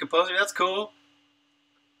Mario Paint Composer? That's cool.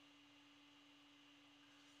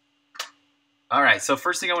 Alright, so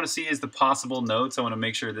first thing I want to see is the possible notes. I want to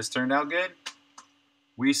make sure this turned out good.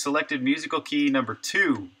 We selected musical key number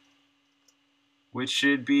 2, which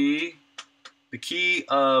should be the key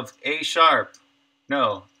of A sharp.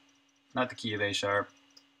 No, not the key of A sharp.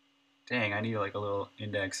 Dang, I need like a little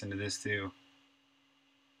index into this too.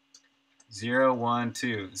 0, 1,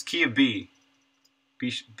 2. It's key of B.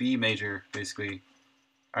 B major, basically.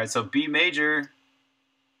 Alright, so B major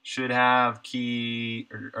should have key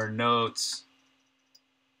or notes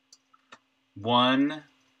 1.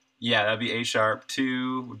 Yeah, that'd be A sharp.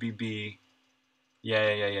 2 would be B.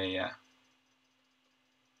 Yeah.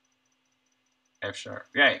 F sharp.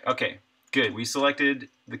 Right, okay, good. We selected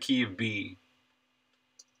the key of B.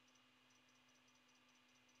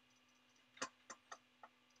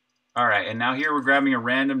 Alright, and now here we're grabbing a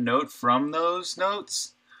random note from those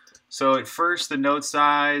notes. So at first the note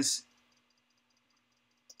size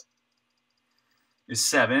is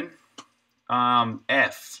 7.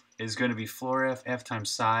 F is going to be floor F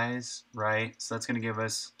times size, right? So that's going to give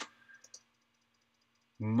us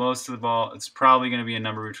most of the ball. It's probably going to be a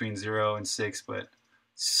number between 0 and 6, but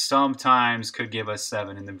sometimes could give us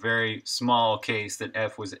 7 in the very small case that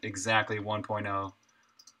F was exactly 1.0.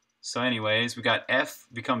 So anyways, we got F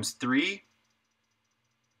becomes 3.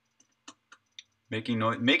 Making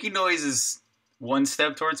noise is one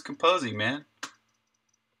step towards composing, man.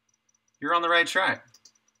 You're on the right track.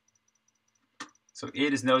 So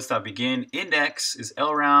it is notes.begin. Index is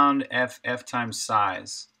L round F times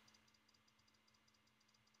size.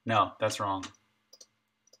 No, that's wrong.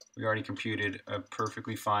 We already computed a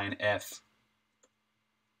perfectly fine F.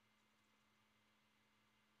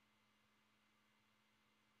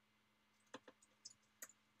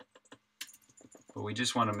 But we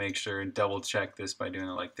just want to make sure and double check this by doing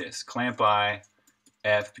it like this. Clamp I,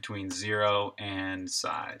 F between 0 and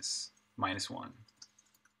size. minus 1.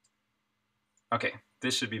 Okay,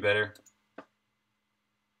 this should be better.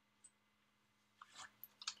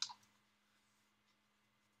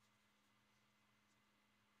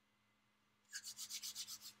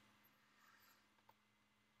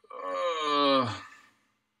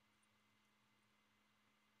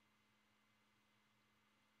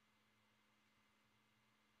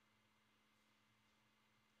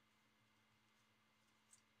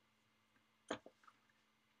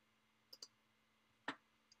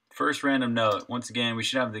 First random note. Once again, we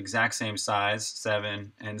should have the exact same size,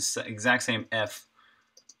 7, and exact same F.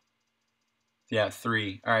 Yeah,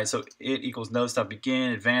 3. All right, so it equals note stop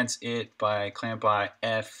begin. Advance it by clamp by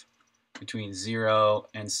F between 0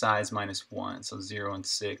 and size minus 1. So 0 and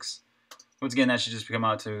 6. Once again, that should just come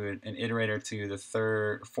out to an iterator to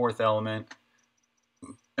the fourth element.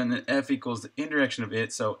 And then F equals the indirection of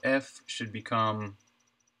it. So F should become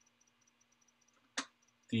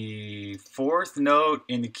the 4th note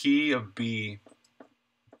in the key of B.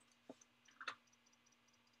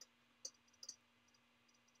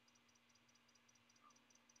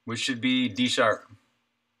 Which should be D sharp.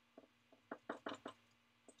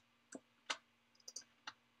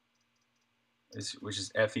 Which is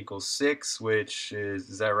F equals 6, which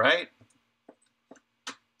is that right?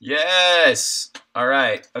 Yes! All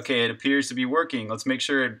right. Okay, it appears to be working. Let's make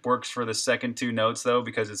sure it works for the second 2 notes, though,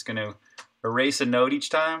 because it's going to erase a note each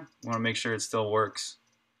time. We want to make sure it still works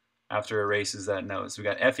after it erases that note. So we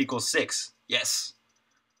got F equals 6. Yes!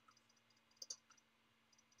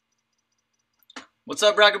 What's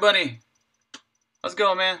up, Rocket Bunny? How's it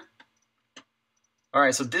going, man? All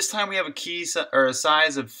right, so this time we have a key or a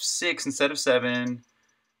size of 6 instead of 7.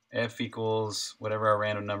 F equals whatever our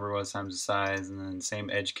random number was times the size, and then same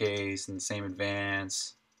edge case and the same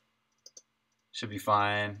advance. Should be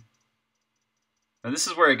fine. Now this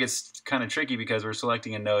is where it gets kind of tricky because we're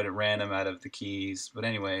selecting a note at random out of the keys. But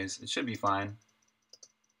anyways, it should be fine.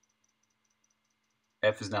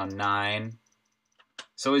 F is now 9.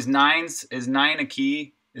 So is 9 a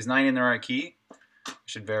key? Is 9 in the right key? I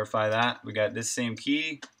should verify that. We got this same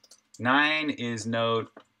key. 9 is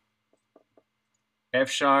note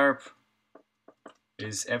F sharp.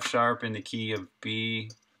 Is F sharp in the key of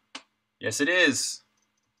B? Yes, it is.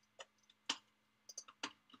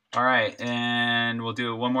 All right, and we'll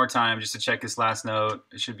do it one more time just to check this last note.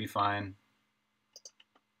 It should be fine.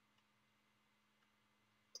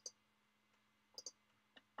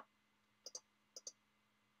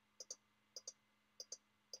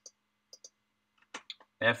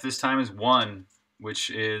 F this time is 1, which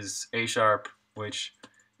is A sharp, which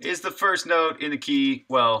is the first note in the key.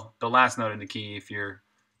 Well, the last note in the key if you're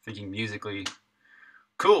thinking musically.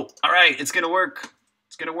 Cool. All right, it's going to work.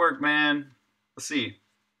 It's going to work, man. Let's see.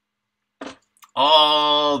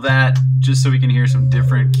 All that just so we can hear some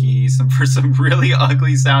different keys for some really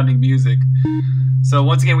ugly sounding music. So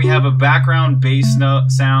once again, we have a background bass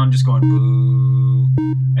note sound just going boo.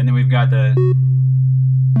 And then we've got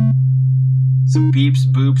some beeps,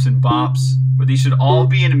 boops, and bops. But these should all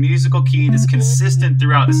be in a musical key that's consistent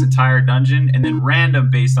throughout this entire dungeon, and then random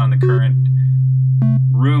based on the current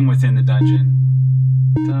room within the dungeon.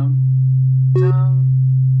 Dum, dum,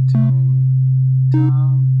 dum,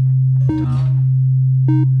 dum, dum.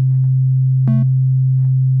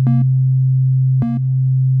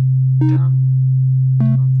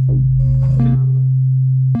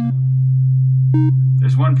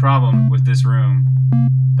 There's one problem with this room.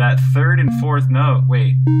 That 3rd and 4th note,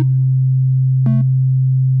 wait.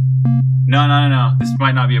 No. This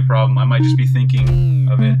might not be a problem. I might just be thinking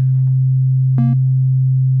of it.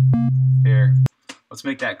 Here. Let's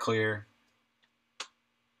make that clear.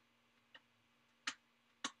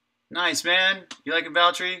 Nice, man. You like it,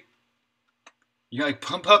 Valtteri? You like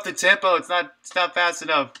pump up the tempo. It's not fast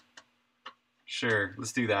enough. Sure,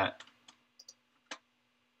 let's do that.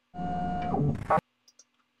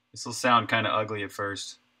 This will sound kind of ugly at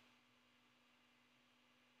first.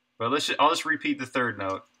 But I'll just repeat the 3rd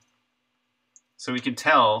note. So we can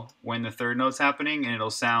tell when the 3rd note's happening, and it'll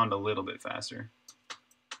sound a little bit faster.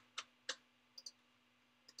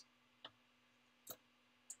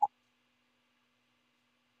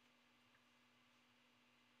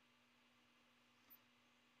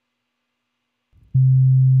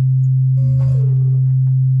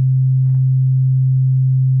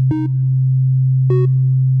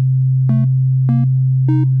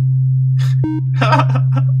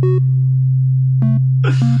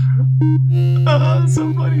 That's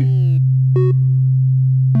so funny.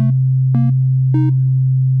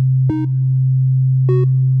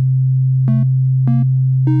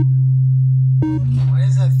 Why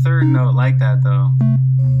is that 3rd note like that, though?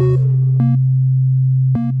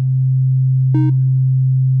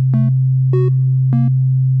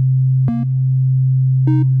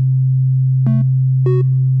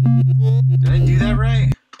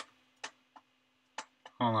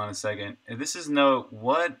 Hold on a second. If this is note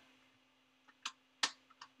what?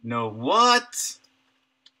 No what?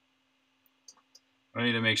 I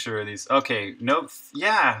need to make sure of these. Okay, note.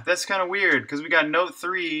 Yeah, that's kind of weird because we got note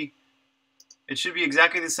 3. It should be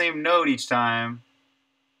exactly the same note each time,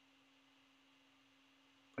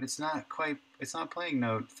 but it's not quite. It's not playing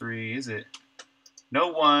note 3, is it?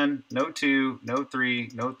 Note 1, note 2, note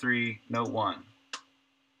 3, note 3, note 1.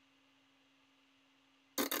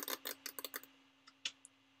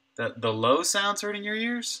 The low sound's hurting your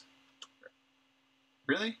ears?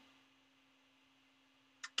 Really?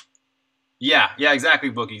 Yeah,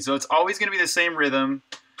 exactly, Bookie. So it's always going to be the same rhythm.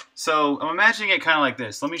 So I'm imagining it kind of like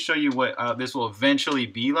this. Let me show you what this will eventually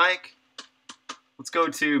be like. Let's go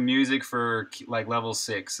to music for like level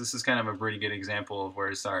 6. This is kind of a pretty good example of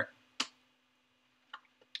where to start.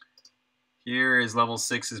 Here is level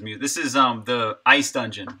 6's music. This is the ice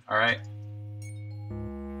dungeon, all right?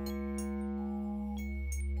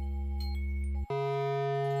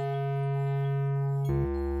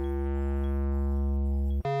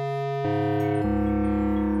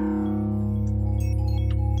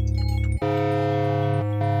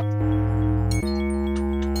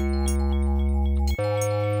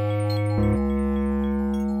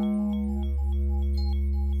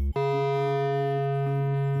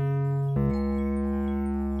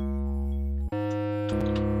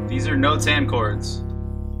 These are notes and chords.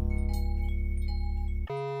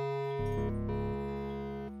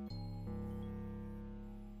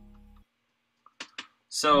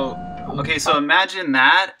 So, okay, so imagine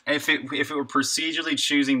that if it were procedurally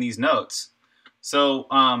choosing these notes. So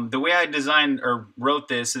the way I designed or wrote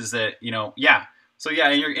this is that, yeah. So yeah,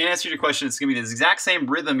 in answer to your question, it's gonna be the exact same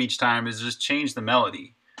rhythm each time. Is just change the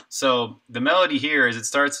melody. So the melody here is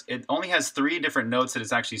it only has 3 different notes that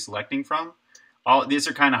it's actually selecting from. All these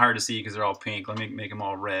are kind of hard to see because they're all pink. Let me make them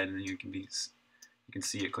all red, and you can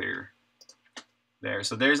see it clear. There.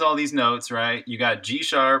 So there's all these notes, right? You got G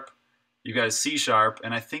sharp, you got a C sharp,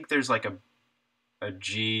 and I think there's like a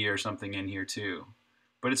G or something in here too.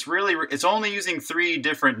 But it's only using 3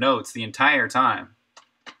 different notes the entire time.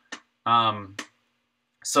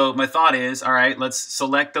 So my thought is, all right, let's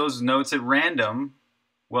select those notes at random.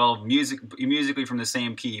 Well, musically from the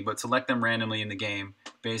same key, but select them randomly in the game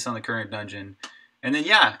based on the current dungeon. And then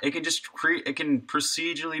yeah, it can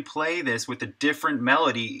procedurally play this with a different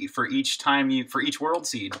melody for each for each world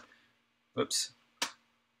seed. Whoops.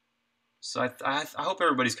 So I hope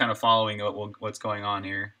everybody's kind of following what's going on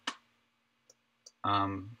here.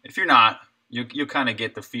 If you're not, you'll kind of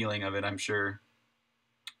get the feeling of it, I'm sure.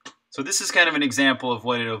 So this is kind of an example of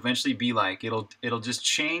what it'll eventually be like. It'll just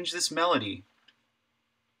change this melody,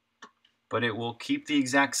 but it will keep the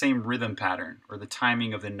exact same rhythm pattern or the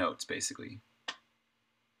timing of the notes, basically.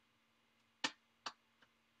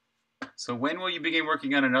 So when will you begin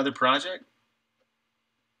working on another project?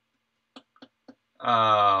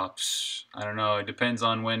 I don't know. It depends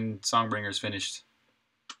on when Songbringer's finished.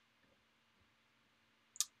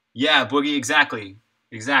 Yeah, Boogie, exactly.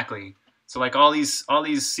 So like all these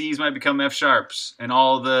C's might become F sharps, and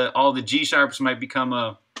all the G sharps might become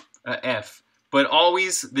a F. But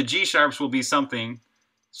always the G sharps will be something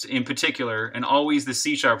in particular, and always the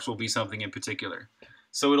C sharps will be something in particular.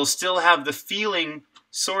 So it'll still have the feeling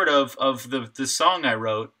sort of the song I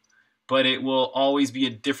wrote, but it will always be a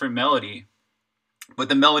different melody. But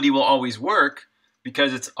the melody will always work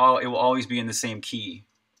because it will always be in the same key.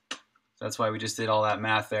 So that's why we just did all that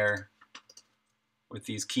math there with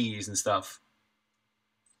these keys and stuff.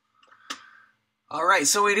 All right,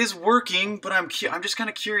 so it is working, but I'm just kind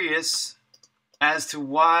of curious as to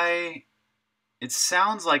why it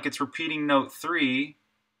sounds like it's repeating note 3,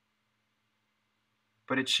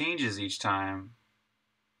 but it changes each time.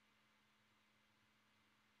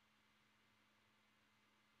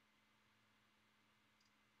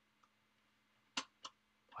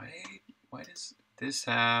 Why does this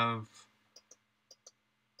have...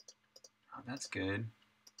 Oh, that's good.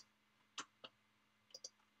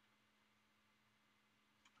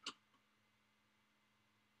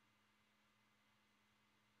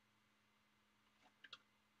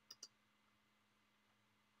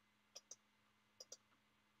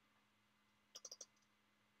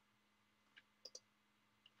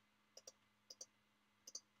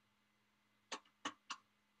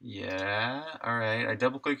 Yeah, all right. I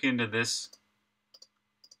double click into this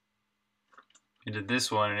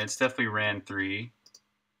one, and it's definitely ran 3.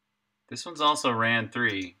 This one's also ran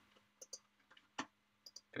 3.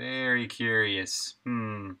 Very curious.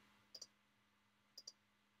 Okay,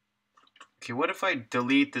 what if I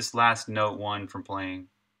delete this last note 1 from playing?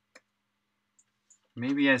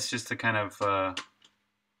 Maybe it's just to kind of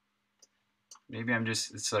Maybe I'm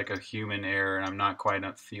just, it's like a human error and I'm not quite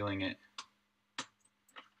not feeling it.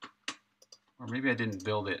 Or maybe I didn't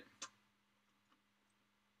build it.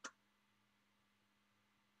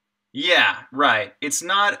 Yeah, right. It's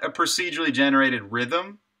not a procedurally generated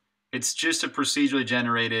rhythm. It's just a procedurally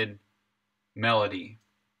generated melody.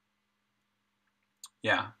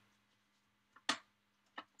 Yeah.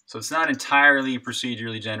 So it's not entirely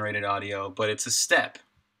procedurally generated audio, but it's a step.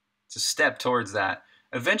 It's a step towards that.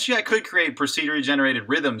 Eventually I could create procedurally generated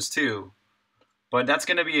rhythms too, but that's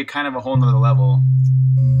going to be a kind of a whole nother level.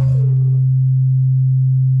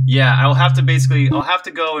 Yeah, I'll have to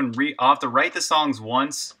go and I'll have to write the songs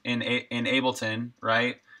once in Ableton,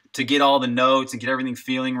 right? To get all the notes and get everything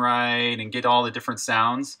feeling right and get all the different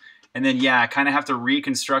sounds. And then, yeah, I kind of have to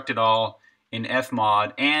reconstruct it all in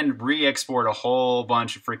Fmod and re-export a whole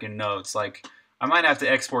bunch of freaking notes. Like, I might have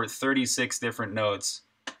to export 36 different notes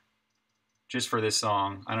just for this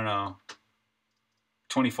song. I don't know.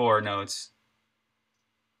 24 notes.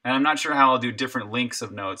 And I'm not sure how I'll do different lengths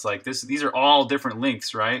of notes. Like these are all different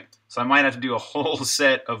lengths, right? So I might have to do a whole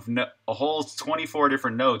set of a whole 24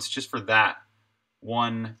 different notes just for that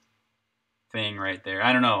one thing right there.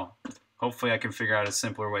 I don't know. Hopefully I can figure out a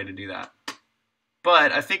simpler way to do that.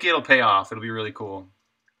 But I think it'll pay off. It'll be really cool.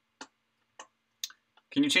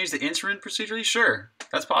 Can you change the instrument procedurally? Sure.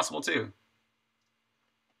 That's possible too.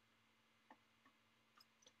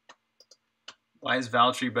 Why is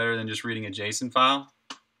Valtree better than just reading a JSON file?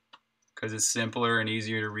 Because it's simpler and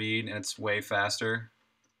easier to read and it's way faster.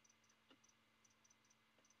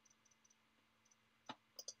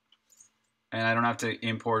 And I don't have to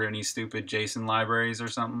import any stupid JSON libraries or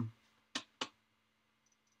something.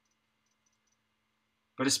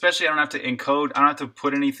 But especially I don't have to encode, I don't have to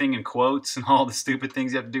put anything in quotes and all the stupid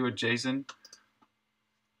things you have to do with JSON.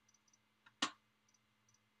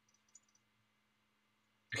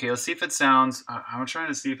 Okay, let's see if it sounds, I'm trying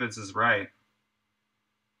to see if this is right.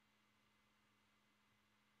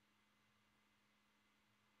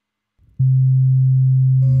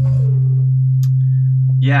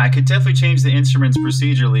 Yeah, I could definitely change the instruments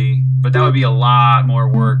procedurally, but that would be a lot more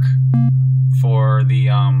work for the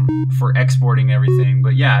for exporting everything.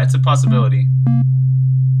 But yeah, it's a possibility.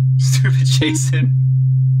 Stupid Jason.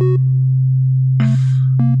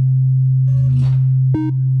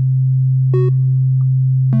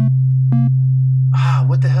 Ah,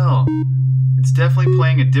 what the hell? It's definitely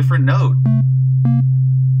playing a different note.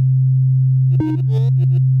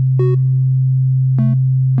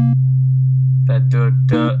 That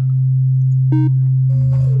duh.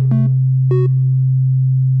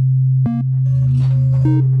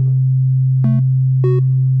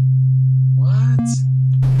 What?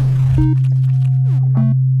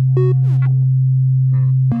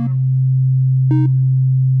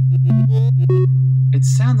 It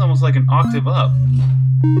sounds almost like an octave up.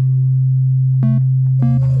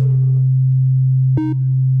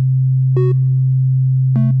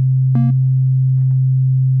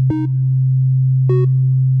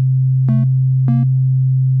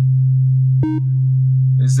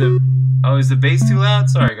 Is the bass too loud?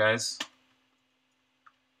 Sorry, guys.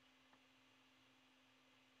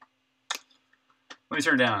 Let me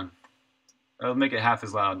turn it down. I'll make it half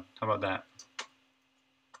as loud. How about that?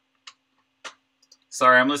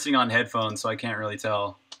 Sorry, I'm listening on headphones, so I can't really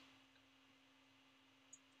tell.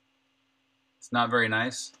 It's not very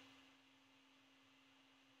nice.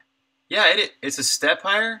 Yeah, it's a step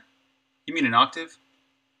higher? You mean an octave?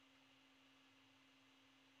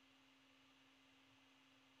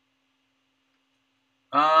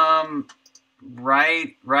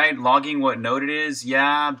 Right, logging what note it is,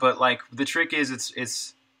 yeah, but like the trick is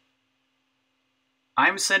it's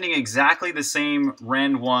I'm sending exactly the same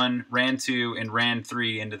rand1, rand2, and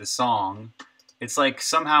rand3 into the song. It's like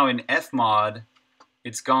somehow in Fmod,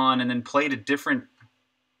 it's gone and then played a different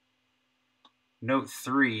note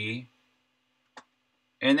 3.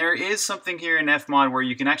 And there is something here in Fmod where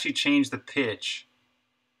you can actually change the pitch.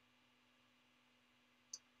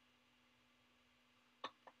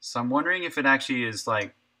 So I'm wondering if it actually is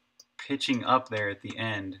like pitching up there at the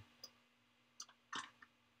end.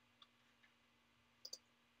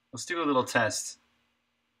 Let's do a little test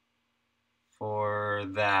for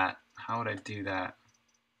that. How would I do that?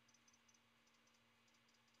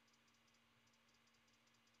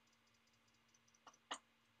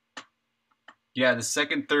 Yeah, the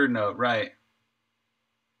second, third note, right.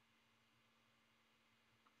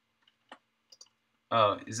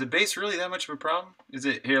 Oh, is the bass really that much of a problem? Is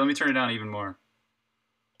it? Here, let me turn it down even more.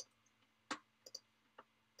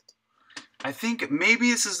 I think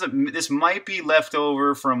maybe this might be left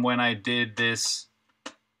over from when I did this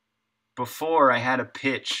before I had a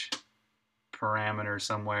pitch parameter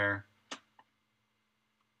somewhere.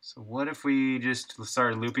 So what if we just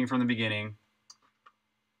started looping from the beginning?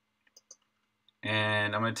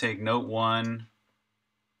 And I'm going to take note 1,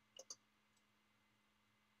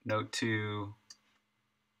 note 2,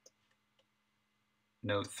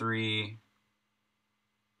 note 3.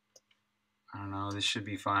 I don't know, this should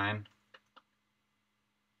be fine.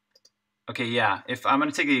 Okay, yeah, if I'm going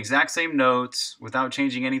to take the exact same notes without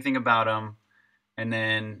changing anything about them, and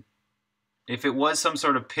then if it was some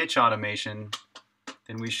sort of pitch automation,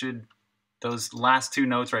 then we should, those last 2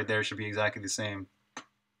 notes right there should be exactly the same.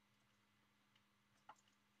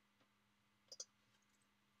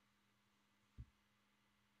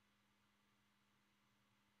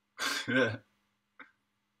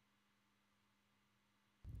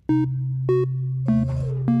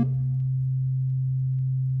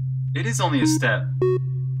 It is only a step.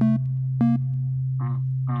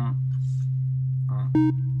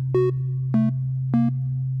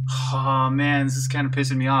 Oh man, this is kind of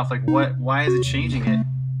pissing me off. Like, what? Why is it changing it?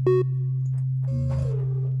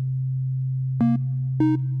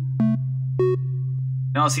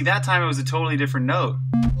 No, see, that time it was a totally different note.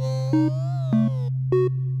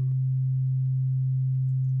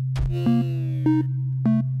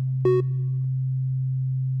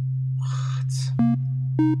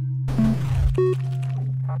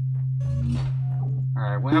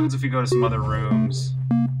 Alright, what happens if we go to some other rooms?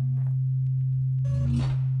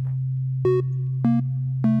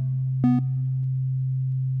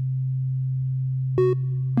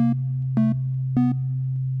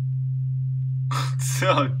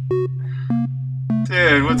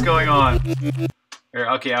 Dude, what's going on? Here,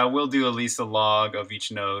 okay, I will do at least a log of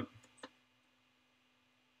each note.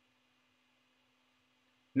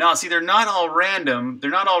 No, see, they're not all random. They're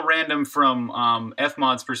not all random from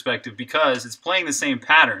Fmod's perspective because it's playing the same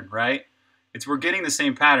pattern, right? We're getting the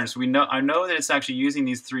same pattern, so I know that it's actually using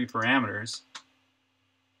these 3 parameters.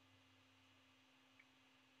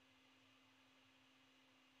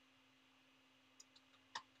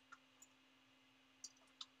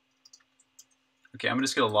 Okay, I'm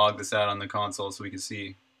just gonna log this out on the console so we can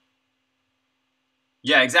see.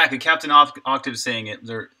 Yeah, exactly. Captain Octave's saying it.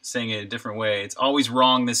 They're saying it a different way. It's always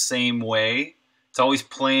wrong the same way. It's always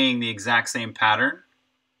playing the exact same pattern.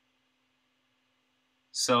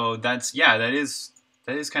 So that's, yeah, that is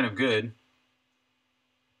kind of good.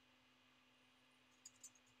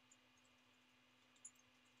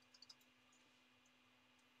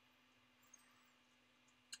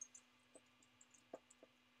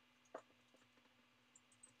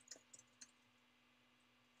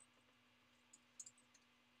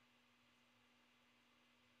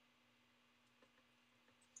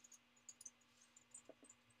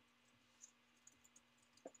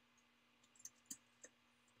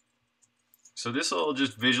 So this will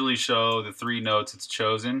just visually show the 3 notes it's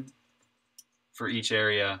chosen for each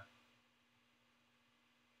area.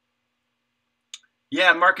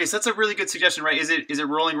 Yeah, Marcus, that's a really good suggestion, right? Is it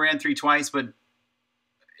rolling ran3 twice, but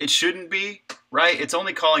it shouldn't be, right? It's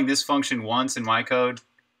only calling this function once in my code,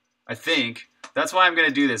 I think. That's why I'm going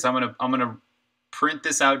to do this. I'm going to print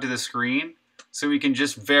this out to the screen so we can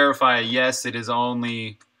just verify, yes, it is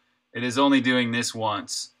only doing this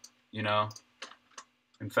once, you know?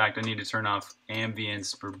 In fact, I need to turn off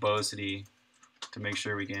ambience verbosity to make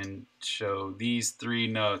sure we can show these 3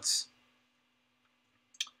 notes.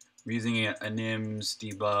 I'm using a NIMS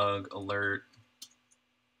debug alert.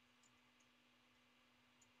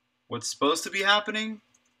 What's supposed to be happening?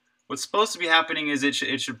 What's supposed to be happening is it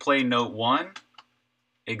should play note 1,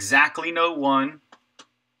 exactly note 1,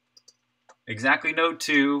 exactly note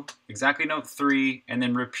 2, exactly note 3, and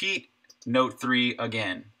then repeat note 3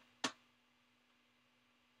 again.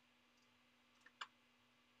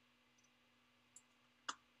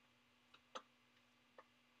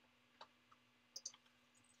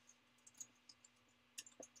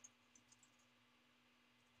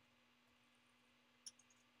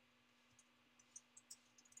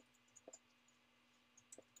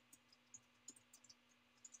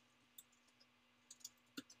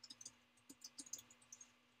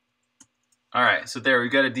 All right, so there,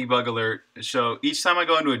 we've got a debug alert. So each time I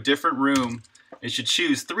go into a different room, it should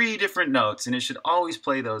choose 3 different notes, and it should always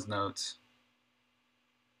play those notes.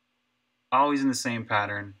 Always in the same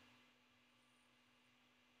pattern.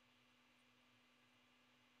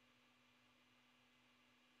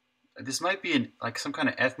 This might be like some kind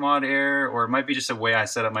of Fmod error, or it might be just the way I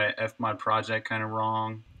set up my Fmod project kind of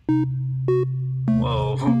wrong.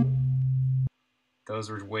 Whoa. Those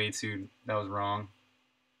were way too, that was wrong.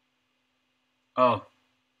 Oh.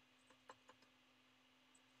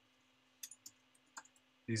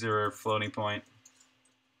 These are floating point.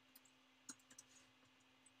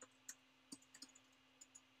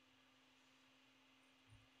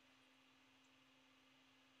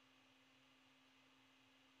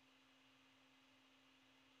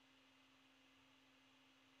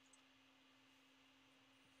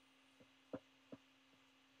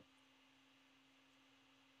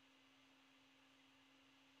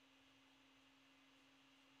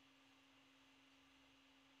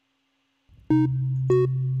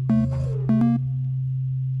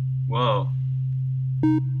 Whoa.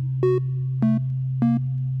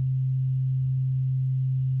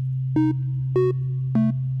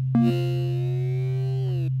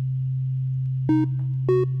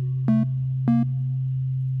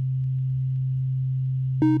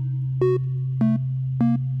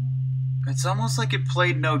 It's almost like it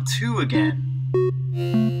played note 2 again.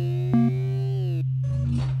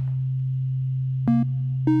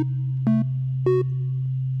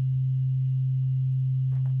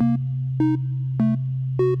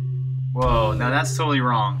 Whoa, now that's totally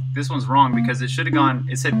wrong. This one's wrong because it should have gone,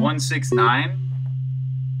 it said 169.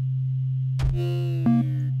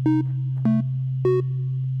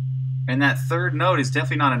 And that third note is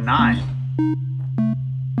definitely not a 9.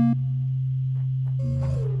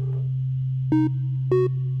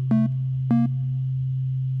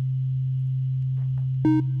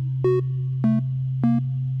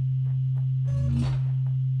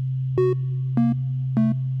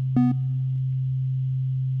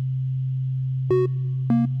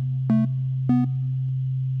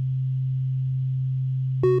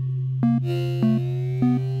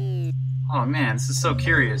 Oh man, this is so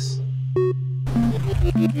curious.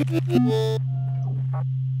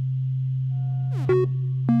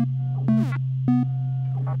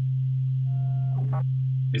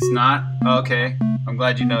 It's not? Oh, okay. I'm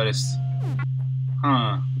glad you noticed.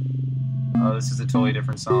 Huh. Oh, this is a totally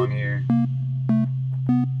different song here.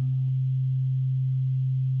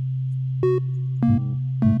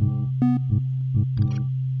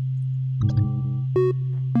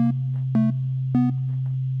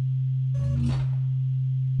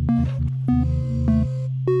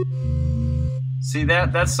 See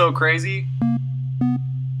that? That's so crazy.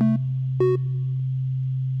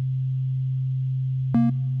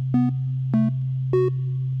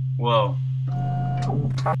 Whoa.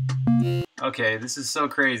 Okay, this is so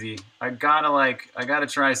crazy. I gotta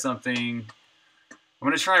try something. I'm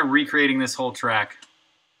gonna try recreating this whole track.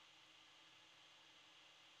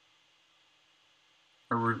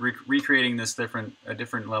 Or recreating this a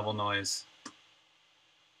different level noise.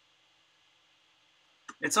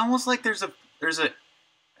 It's almost like it's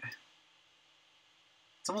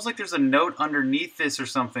almost like there's a note underneath this or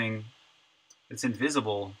something that's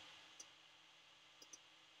invisible.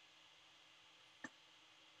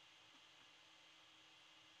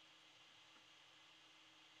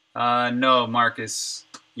 No, Marcus.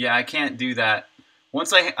 Yeah, I can't do that.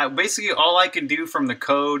 Once I basically all I can do from the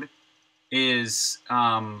code is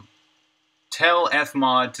tell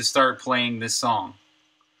Fmod to start playing this song.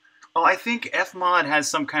 Oh, I think Fmod has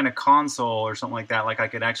some kind of console or something like that. Like I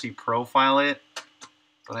could actually profile it,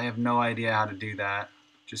 but I have no idea how to do that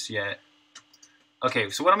just yet. Okay,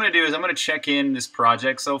 so what I'm gonna do is I'm gonna check in this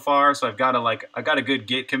project so far. So I've got a good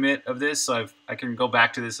Git commit of this, so I can go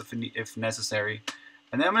back to this if necessary,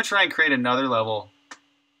 and then I'm gonna try and create another level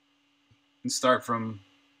and start from.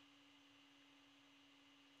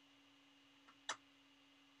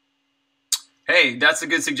 Hey, that's a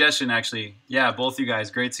good suggestion, actually. Yeah, both you guys,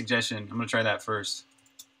 great suggestion. I'm gonna try that first.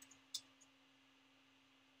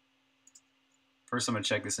 First, I'm gonna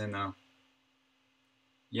check this in though.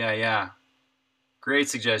 Yeah. Great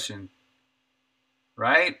suggestion.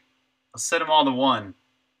 Right? I'll set them all to 1.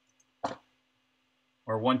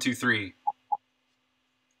 Or 1, 2, 3.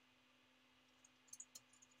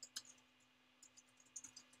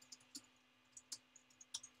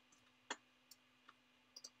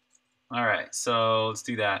 All right, so let's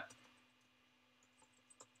do that.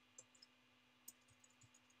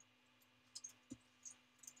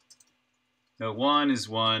 Note 1 is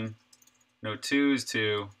 1. Note 2 is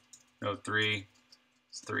 2. Note 3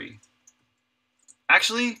 is 3.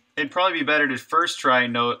 Actually, it'd probably be better to first try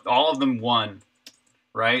note all of them 1,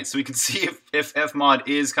 right? So we can see if Fmod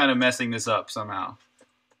is kind of messing this up somehow.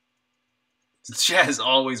 Chat is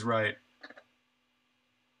always right.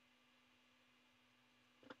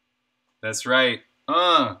 That's right.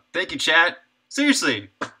 Thank you, chat.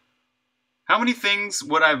 Seriously. How many things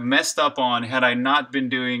would I have messed up on had I not been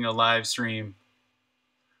doing a live stream?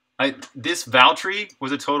 This Valtree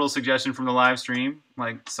was a total suggestion from the live stream.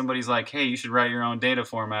 Like, somebody's like, hey, you should write your own data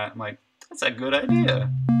format. I'm like, that's a good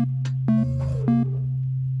idea.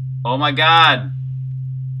 Oh my god.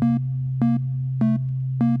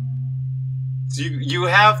 So you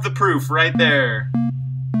have the proof right there.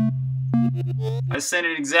 I sent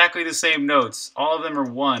it exactly the same notes. All of them are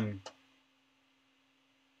 1.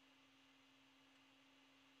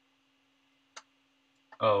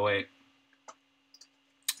 Oh, wait.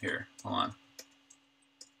 Here, hold on.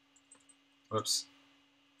 Whoops.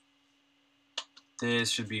 This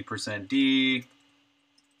should be %D.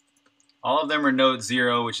 All of them are note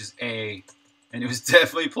 0, which is A. And it was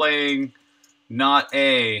definitely playing not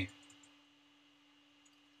A.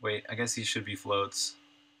 Wait, I guess these should be floats.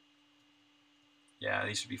 Yeah,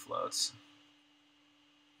 these should be floats.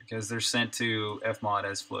 Because they're sent to fmod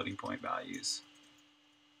as floating point values.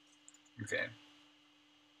 Okay.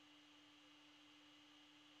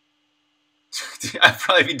 I'd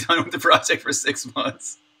probably be done with the project for 6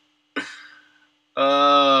 months.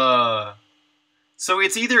 So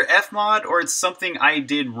it's either fmod or it's something I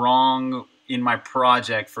did wrong in my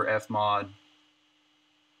project for fmod.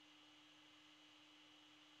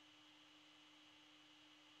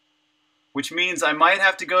 Which means I might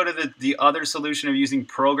have to go to the other solution of using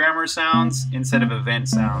programmer sounds instead of event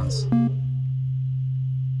sounds.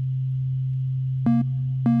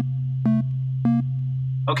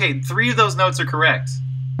 Okay, 3 of those notes are correct.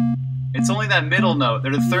 It's only that middle note.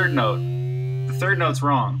 They're the third note. The third note's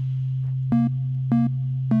wrong.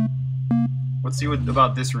 Let's see what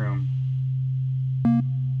about this room.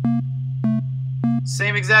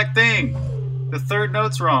 Same exact thing. The third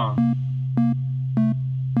note's wrong.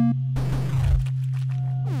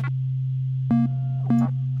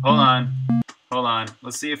 Hold on. Hold on.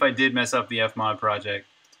 Let's see if I did mess up the fmod project.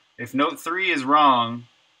 If note 3 is wrong,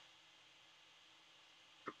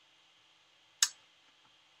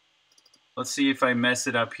 let's see if I mess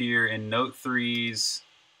it up here in note 3's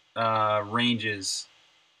ranges.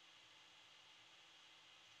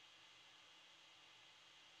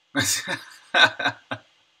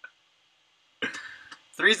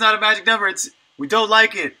 Three's not a magic number. We don't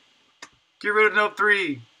like it. Get rid of note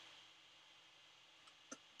 3.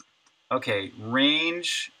 Okay,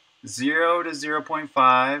 range 0 to 0.5,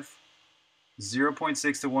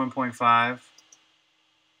 0.6 to 1.5,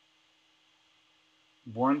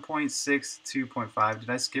 1.6 to 2.5. Did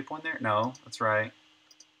I skip one there? No, that's right.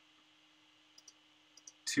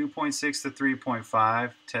 2.6 to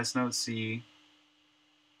 3.5, test note C.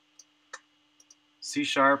 C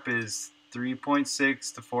sharp is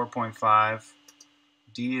 3.6 to 4.5.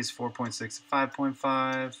 D is 4.6 to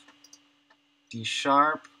 5.5. D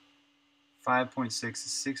sharp, 5.6 to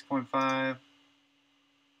 6.5.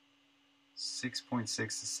 6.6 to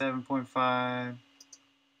 7.5.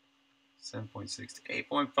 7.6 to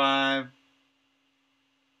 8.5.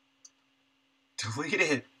 Delete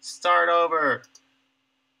it. Start over.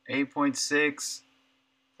 8.6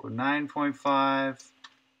 or 9.5.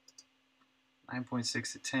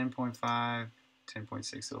 9.6 to 10.5.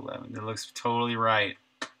 10.6 to 11. That looks totally right.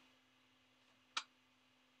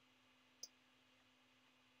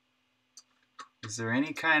 Is there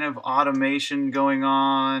any kind of automation going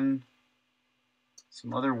on?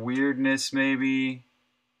 Some other weirdness maybe?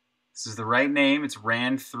 This is the right name. It's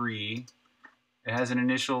RAN3. It has an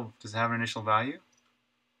initial. Does it have an initial value?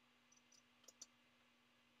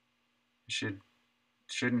 It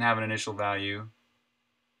shouldn't have an initial value.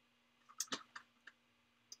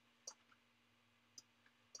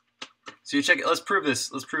 So you check it. Let's prove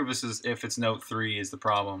this. Let's prove this is if it's note 3 is the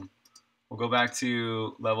problem. We'll go back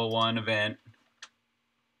to level 1 event.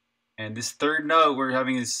 And this third note we're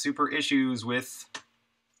having these super issues with.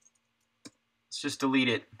 Let's just delete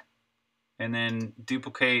it. And then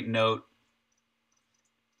duplicate note.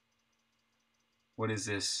 What is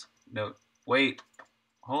this? Note. Wait.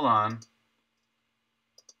 Hold on.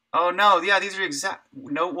 Oh no, yeah, these are exact.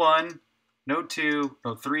 Note 1, note 2,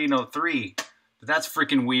 note 3, note 3. But that's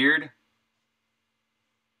freaking weird.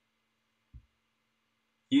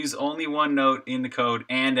 Use only one note in the code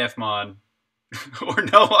and fmod. Or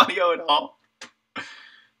no audio at all.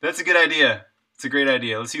 That's a good idea. It's a great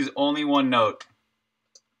idea. Let's use only one note.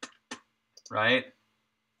 Right?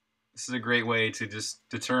 This is a great way to just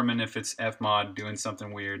determine if it's fmod doing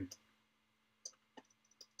something weird.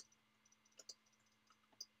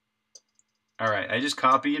 Alright, I just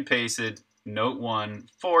copy and pasted note 1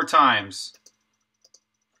 4 times.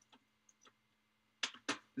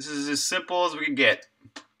 This is as simple as we can get.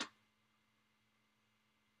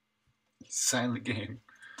 Silent game.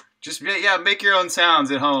 Just, yeah, make your own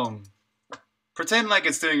sounds at home. Pretend like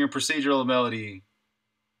it's doing a procedural melody.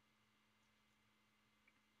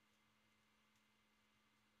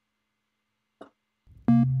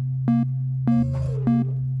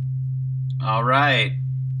 All right.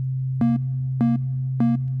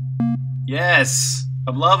 Yes,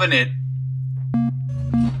 I'm loving it.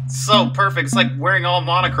 It's so perfect. It's like wearing all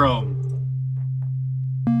monochrome.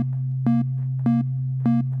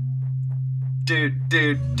 Dude.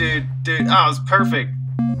 Oh, it's perfect.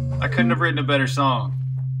 I couldn't have written a better song.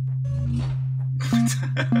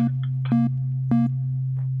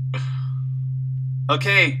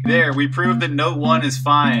 Okay, there. We proved that note 1 is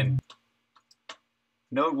fine.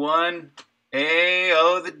 Note 1.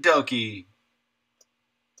 Ayo the dokie.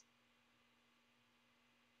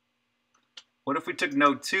 What if we took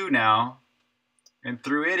note 2 now and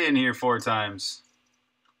threw it in here 4 times?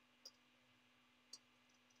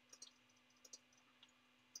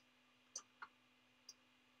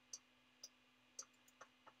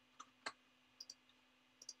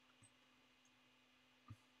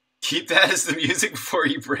 Keep that as the music before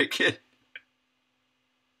you break it.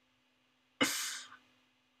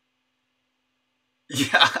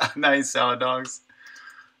 Yeah, nice, salad dogs.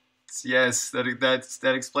 Yes,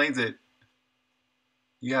 that explains it.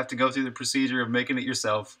 You have to go through the procedure of making it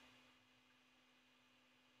yourself.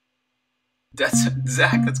 That's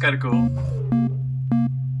Zach. That's kind of cool.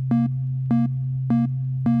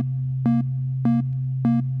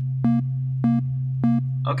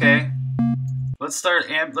 Okay, let's start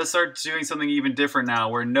doing something even different now,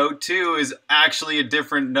 where note 2 is actually a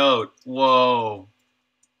different note. Whoa.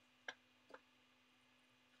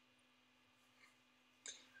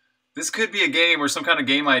 This could be a game or some kind of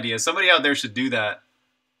game idea. Somebody out there should do that.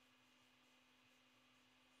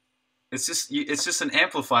 It's just an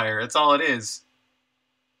amplifier. That's all it is.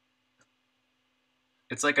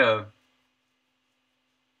 It's like a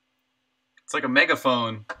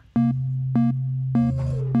megaphone.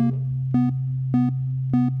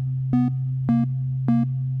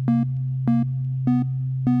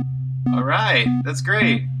 All right, that's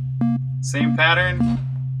great. Same pattern.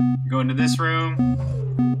 Go into this room.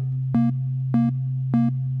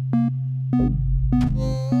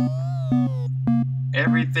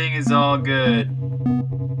 Everything is all good.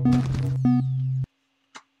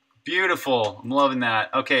 Beautiful. I'm loving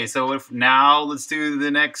that. Okay, so now let's do the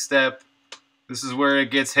next step. This is where it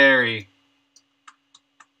gets hairy.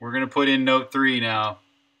 We're going to put in note 3 now.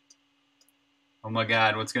 Oh my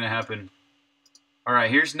God, what's going to happen? All right,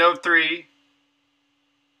 here's note 3.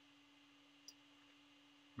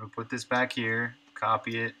 I'm going to put this back here,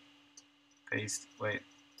 copy it, paste, wait.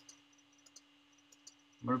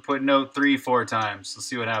 I'm going to put note 3 4 times. Let's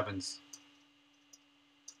see what happens.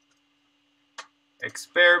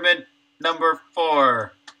 Experiment number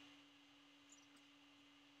 4.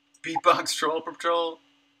 Beatbox Troll Patrol.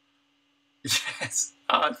 Yes.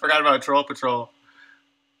 Oh, I forgot about Troll Patrol.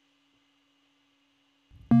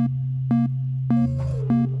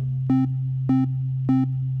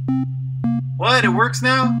 What? It works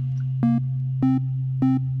now?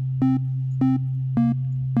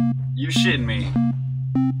 You shitting me.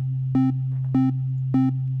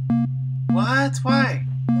 What? Why?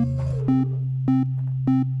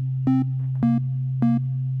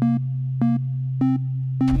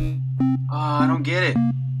 Oh, I don't get it.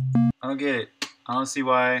 I don't get it. I don't see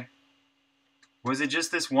why. Was it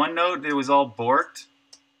just this one note that was all borked?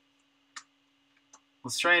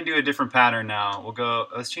 Let's try and do a different pattern now.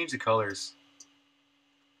 Let's change the colors.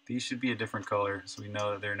 These should be a different color so we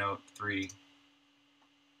know that they're note 3.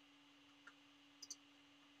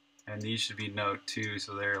 And these should be note 2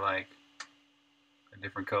 so they're like a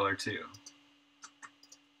different color too.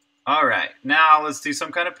 Alright, now let's do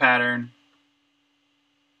some kind of pattern.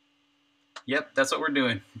 Yep, that's what we're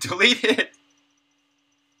doing. Delete it!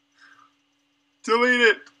 Delete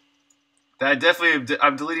it!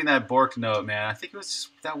 I'm deleting that borked note, man. I think it was just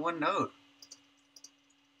that one note.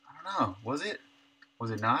 I don't know. Was it? Was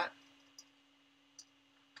it not?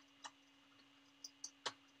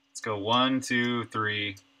 Let's go 1, 2,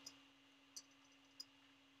 3.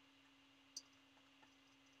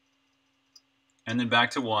 And then back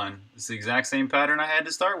to 1. It's the exact same pattern I had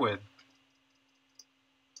to start with.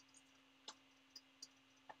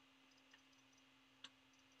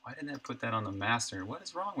 Why didn't I put that on the master? What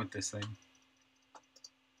is wrong with this thing?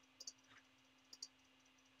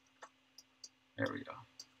 There we go.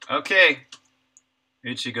 Okay.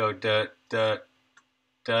 It should go da da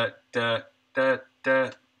da da da da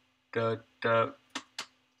da da.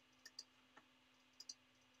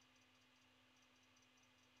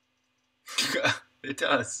 It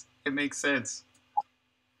does. It makes sense.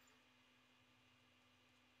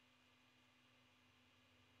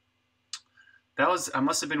 I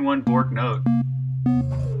must have been one bork note.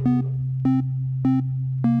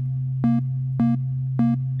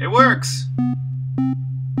 It works.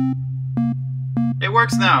 It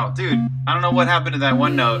works now. Dude, I don't know what happened to that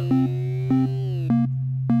one note.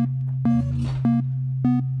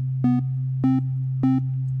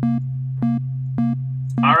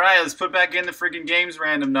 Alright, let's put back in the freaking game's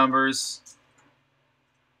random numbers.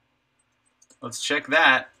 Let's check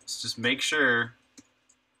that. Let's just make sure.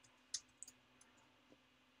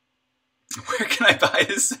 Where can I buy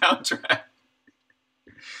this soundtrack?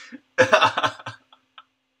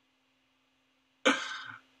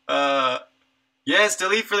 Yes,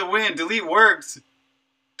 delete for the win. Delete worked.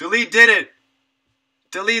 Delete did it.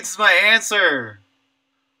 Delete's my answer.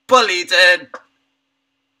 Deleted.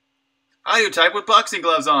 Audio type with boxing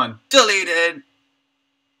gloves on. Deleted.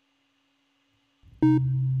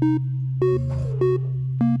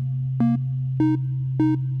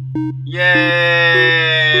 Yay!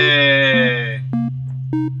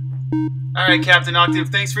 Alright, Captain Octave,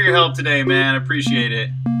 thanks for your help today, man. I appreciate it.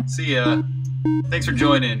 See ya. Thanks for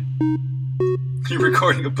joining. You're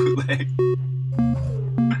recording a bootleg.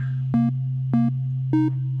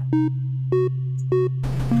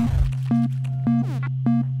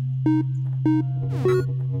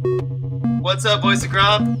 What's up, Voice of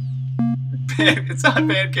Crop? It's on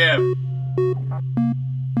Bandcamp.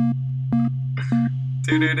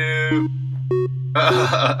 Doo-doo-doo.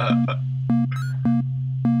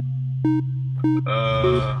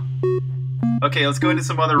 Okay, let's go into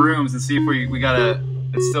some other rooms and see if we got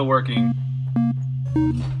it's still working.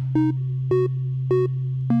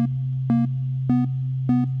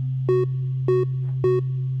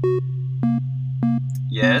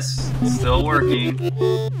 Yes, it's still working.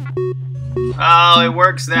 Oh, it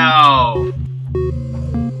works now.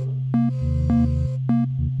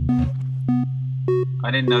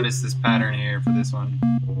 I didn't notice this pattern here for this one.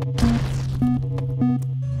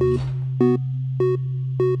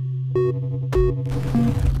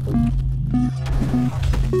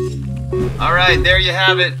 Alright, there you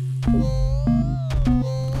have it.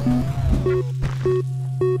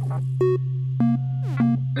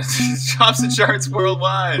 Chops and charts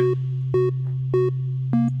worldwide.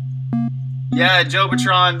 Yeah,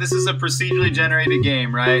 Jobotron, this is a procedurally generated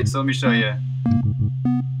game, right? So let me show you.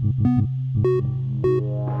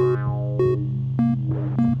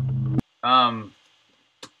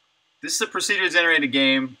 This is a procedurally generated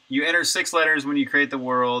game. You enter 6 letters when you create the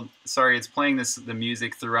world. Sorry, it's playing the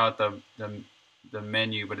music throughout the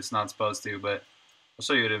menu, but it's not supposed to. But I'll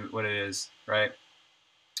show you what it is, right?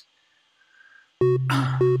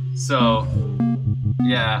 So,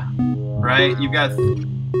 yeah, right? You've got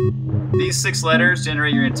these 6 letters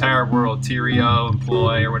generate your entire world. Tyrio,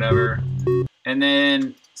 employ, or whatever. And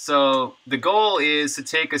then, so the goal is to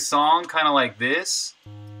take a song kind of like this.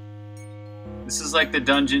 This is like the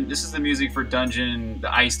dungeon, this is the music for dungeon,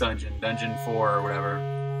 the ice dungeon, dungeon 4 or whatever.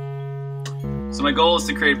 So my goal is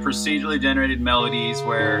to create procedurally generated melodies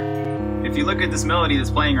where if you look at this melody that's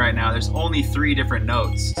playing right now, there's only 3 different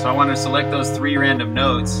notes. So I want to select those 3 random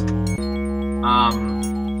notes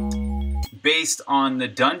based on the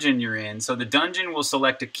dungeon you're in. So the dungeon will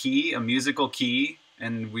select a key, a musical key,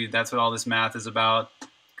 and that's what all this math is about.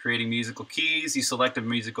 Creating musical keys. You select a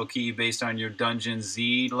musical key based on your dungeon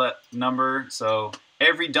Z number. So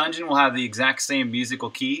every dungeon will have the exact same musical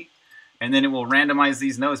key, and then it will randomize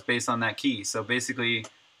these notes based on that key. So basically,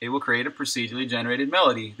 it will create a procedurally generated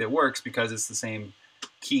melody that works because it's the same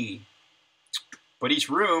key. But each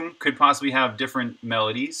room could possibly have different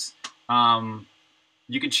melodies.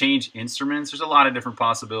 You could change instruments. There's a lot of different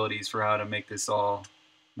possibilities for how to make this all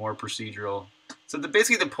more procedural. So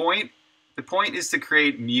basically the point is to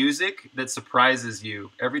create music that surprises you.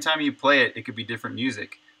 Every time you play it, it could be different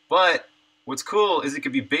music. But what's cool is it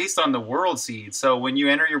could be based on the world seed. So when you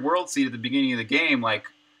enter your world seed at the beginning of the game, like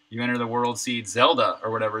you enter the world seed Zelda or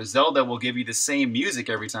whatever, Zelda will give you the same music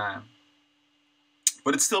every time.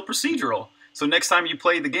 But it's still procedural. So next time you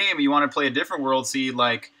play the game and you want to play a different world seed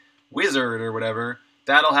like Wizard or whatever,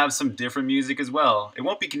 that'll have some different music as well. It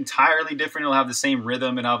won't be entirely different. It'll have the same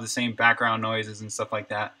rhythm and have the same background noises and stuff like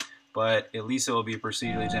that. But at least it will be a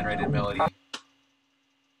procedurally generated melody.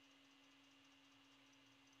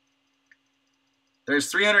 There's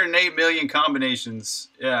 308 million combinations.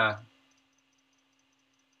 Yeah.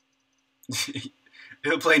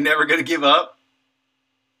 It'll play Never Gonna Give Up.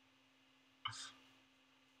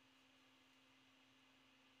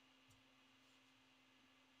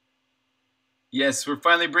 Yes, we're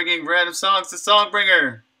finally bringing random songs to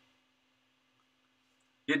Songbringer.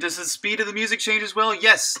 Yeah, does the speed of the music change as well?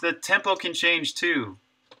 Yes, the tempo can change too.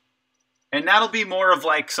 And that'll be more of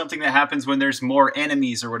like something that happens when there's more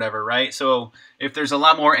enemies or whatever, right? So if there's a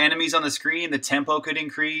lot more enemies on the screen, the tempo could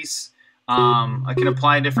increase. I can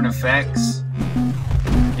apply different effects.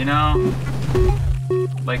 You know?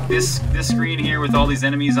 Like this screen here with all these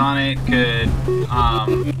enemies on it could...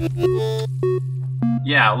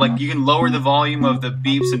 yeah, like you can lower the volume of the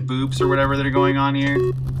beeps and boops or whatever that are going on here.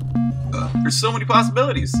 There's so many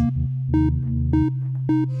possibilities.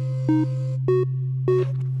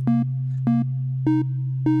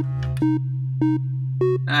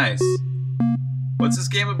 Nice. What's this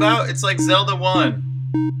game about? It's like Zelda 1.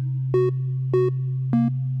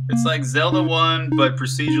 It's like Zelda 1, but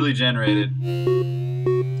procedurally generated.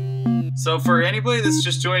 So for anybody that's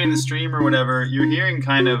just joining the stream or whatever, you're hearing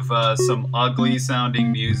kind of some ugly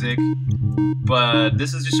sounding music, but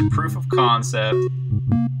this is just a proof of concept.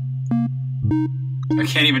 I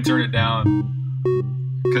can't even turn it down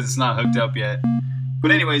because it's not hooked up yet.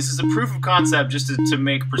 But anyways, this is a proof of concept just to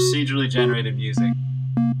make procedurally generated music.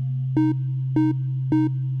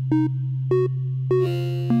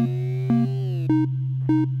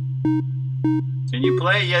 Can you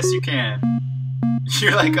play? Yes, you can.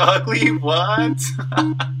 You're like, ugly? What?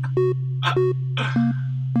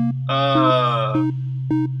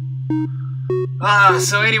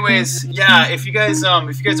 So anyways, yeah, if you guys are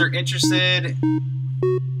interested,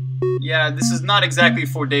 yeah, this is not exactly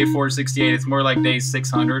for day 468, it's more like day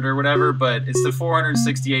 600 or whatever, but it's the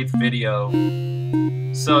 468th video.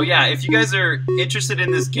 So yeah, if you guys are interested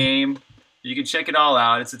in this game, you can check it all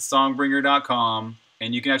out. It's at songbringer.com,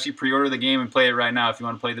 and you can actually pre-order the game and play it right now if you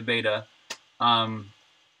want to play the beta.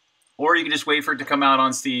 Or you can just wait for it to come out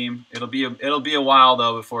on Steam. It'll be a while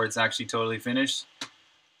though before it's actually totally finished.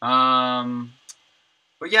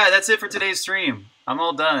 But yeah, that's it for today's stream. I'm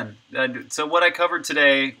all done. So what I covered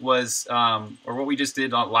today was, or what we just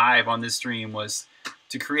did live on this stream was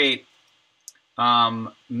to create.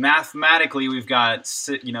 Mathematically, we've got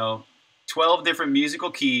 12 different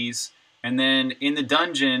musical keys, and then in the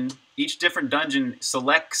dungeon, each different dungeon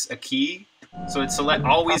selects a key. So it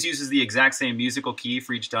always uses the exact same musical key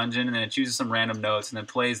for each dungeon, and then it chooses some random notes and then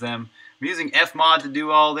plays them. I'm using Fmod to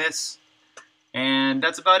do all this, and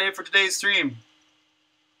that's about it for today's stream.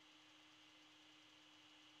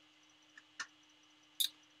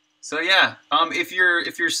 So yeah, if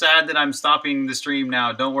you're sad that I'm stopping the stream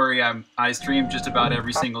now, don't worry. I stream just about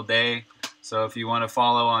every single day. So if you want to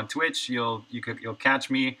follow on Twitch, you'll catch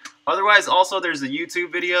me. Otherwise, also there's the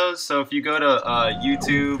YouTube videos. So if you go to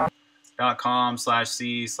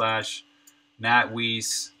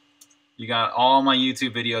youtube.com/c/natwees, you got all my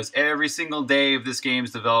YouTube videos. Every single day of this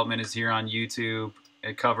game's development is here on YouTube.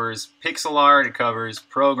 It covers pixel art, it covers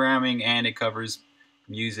programming, and it covers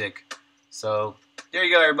music. So there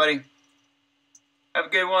you go, everybody. Have a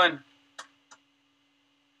good one.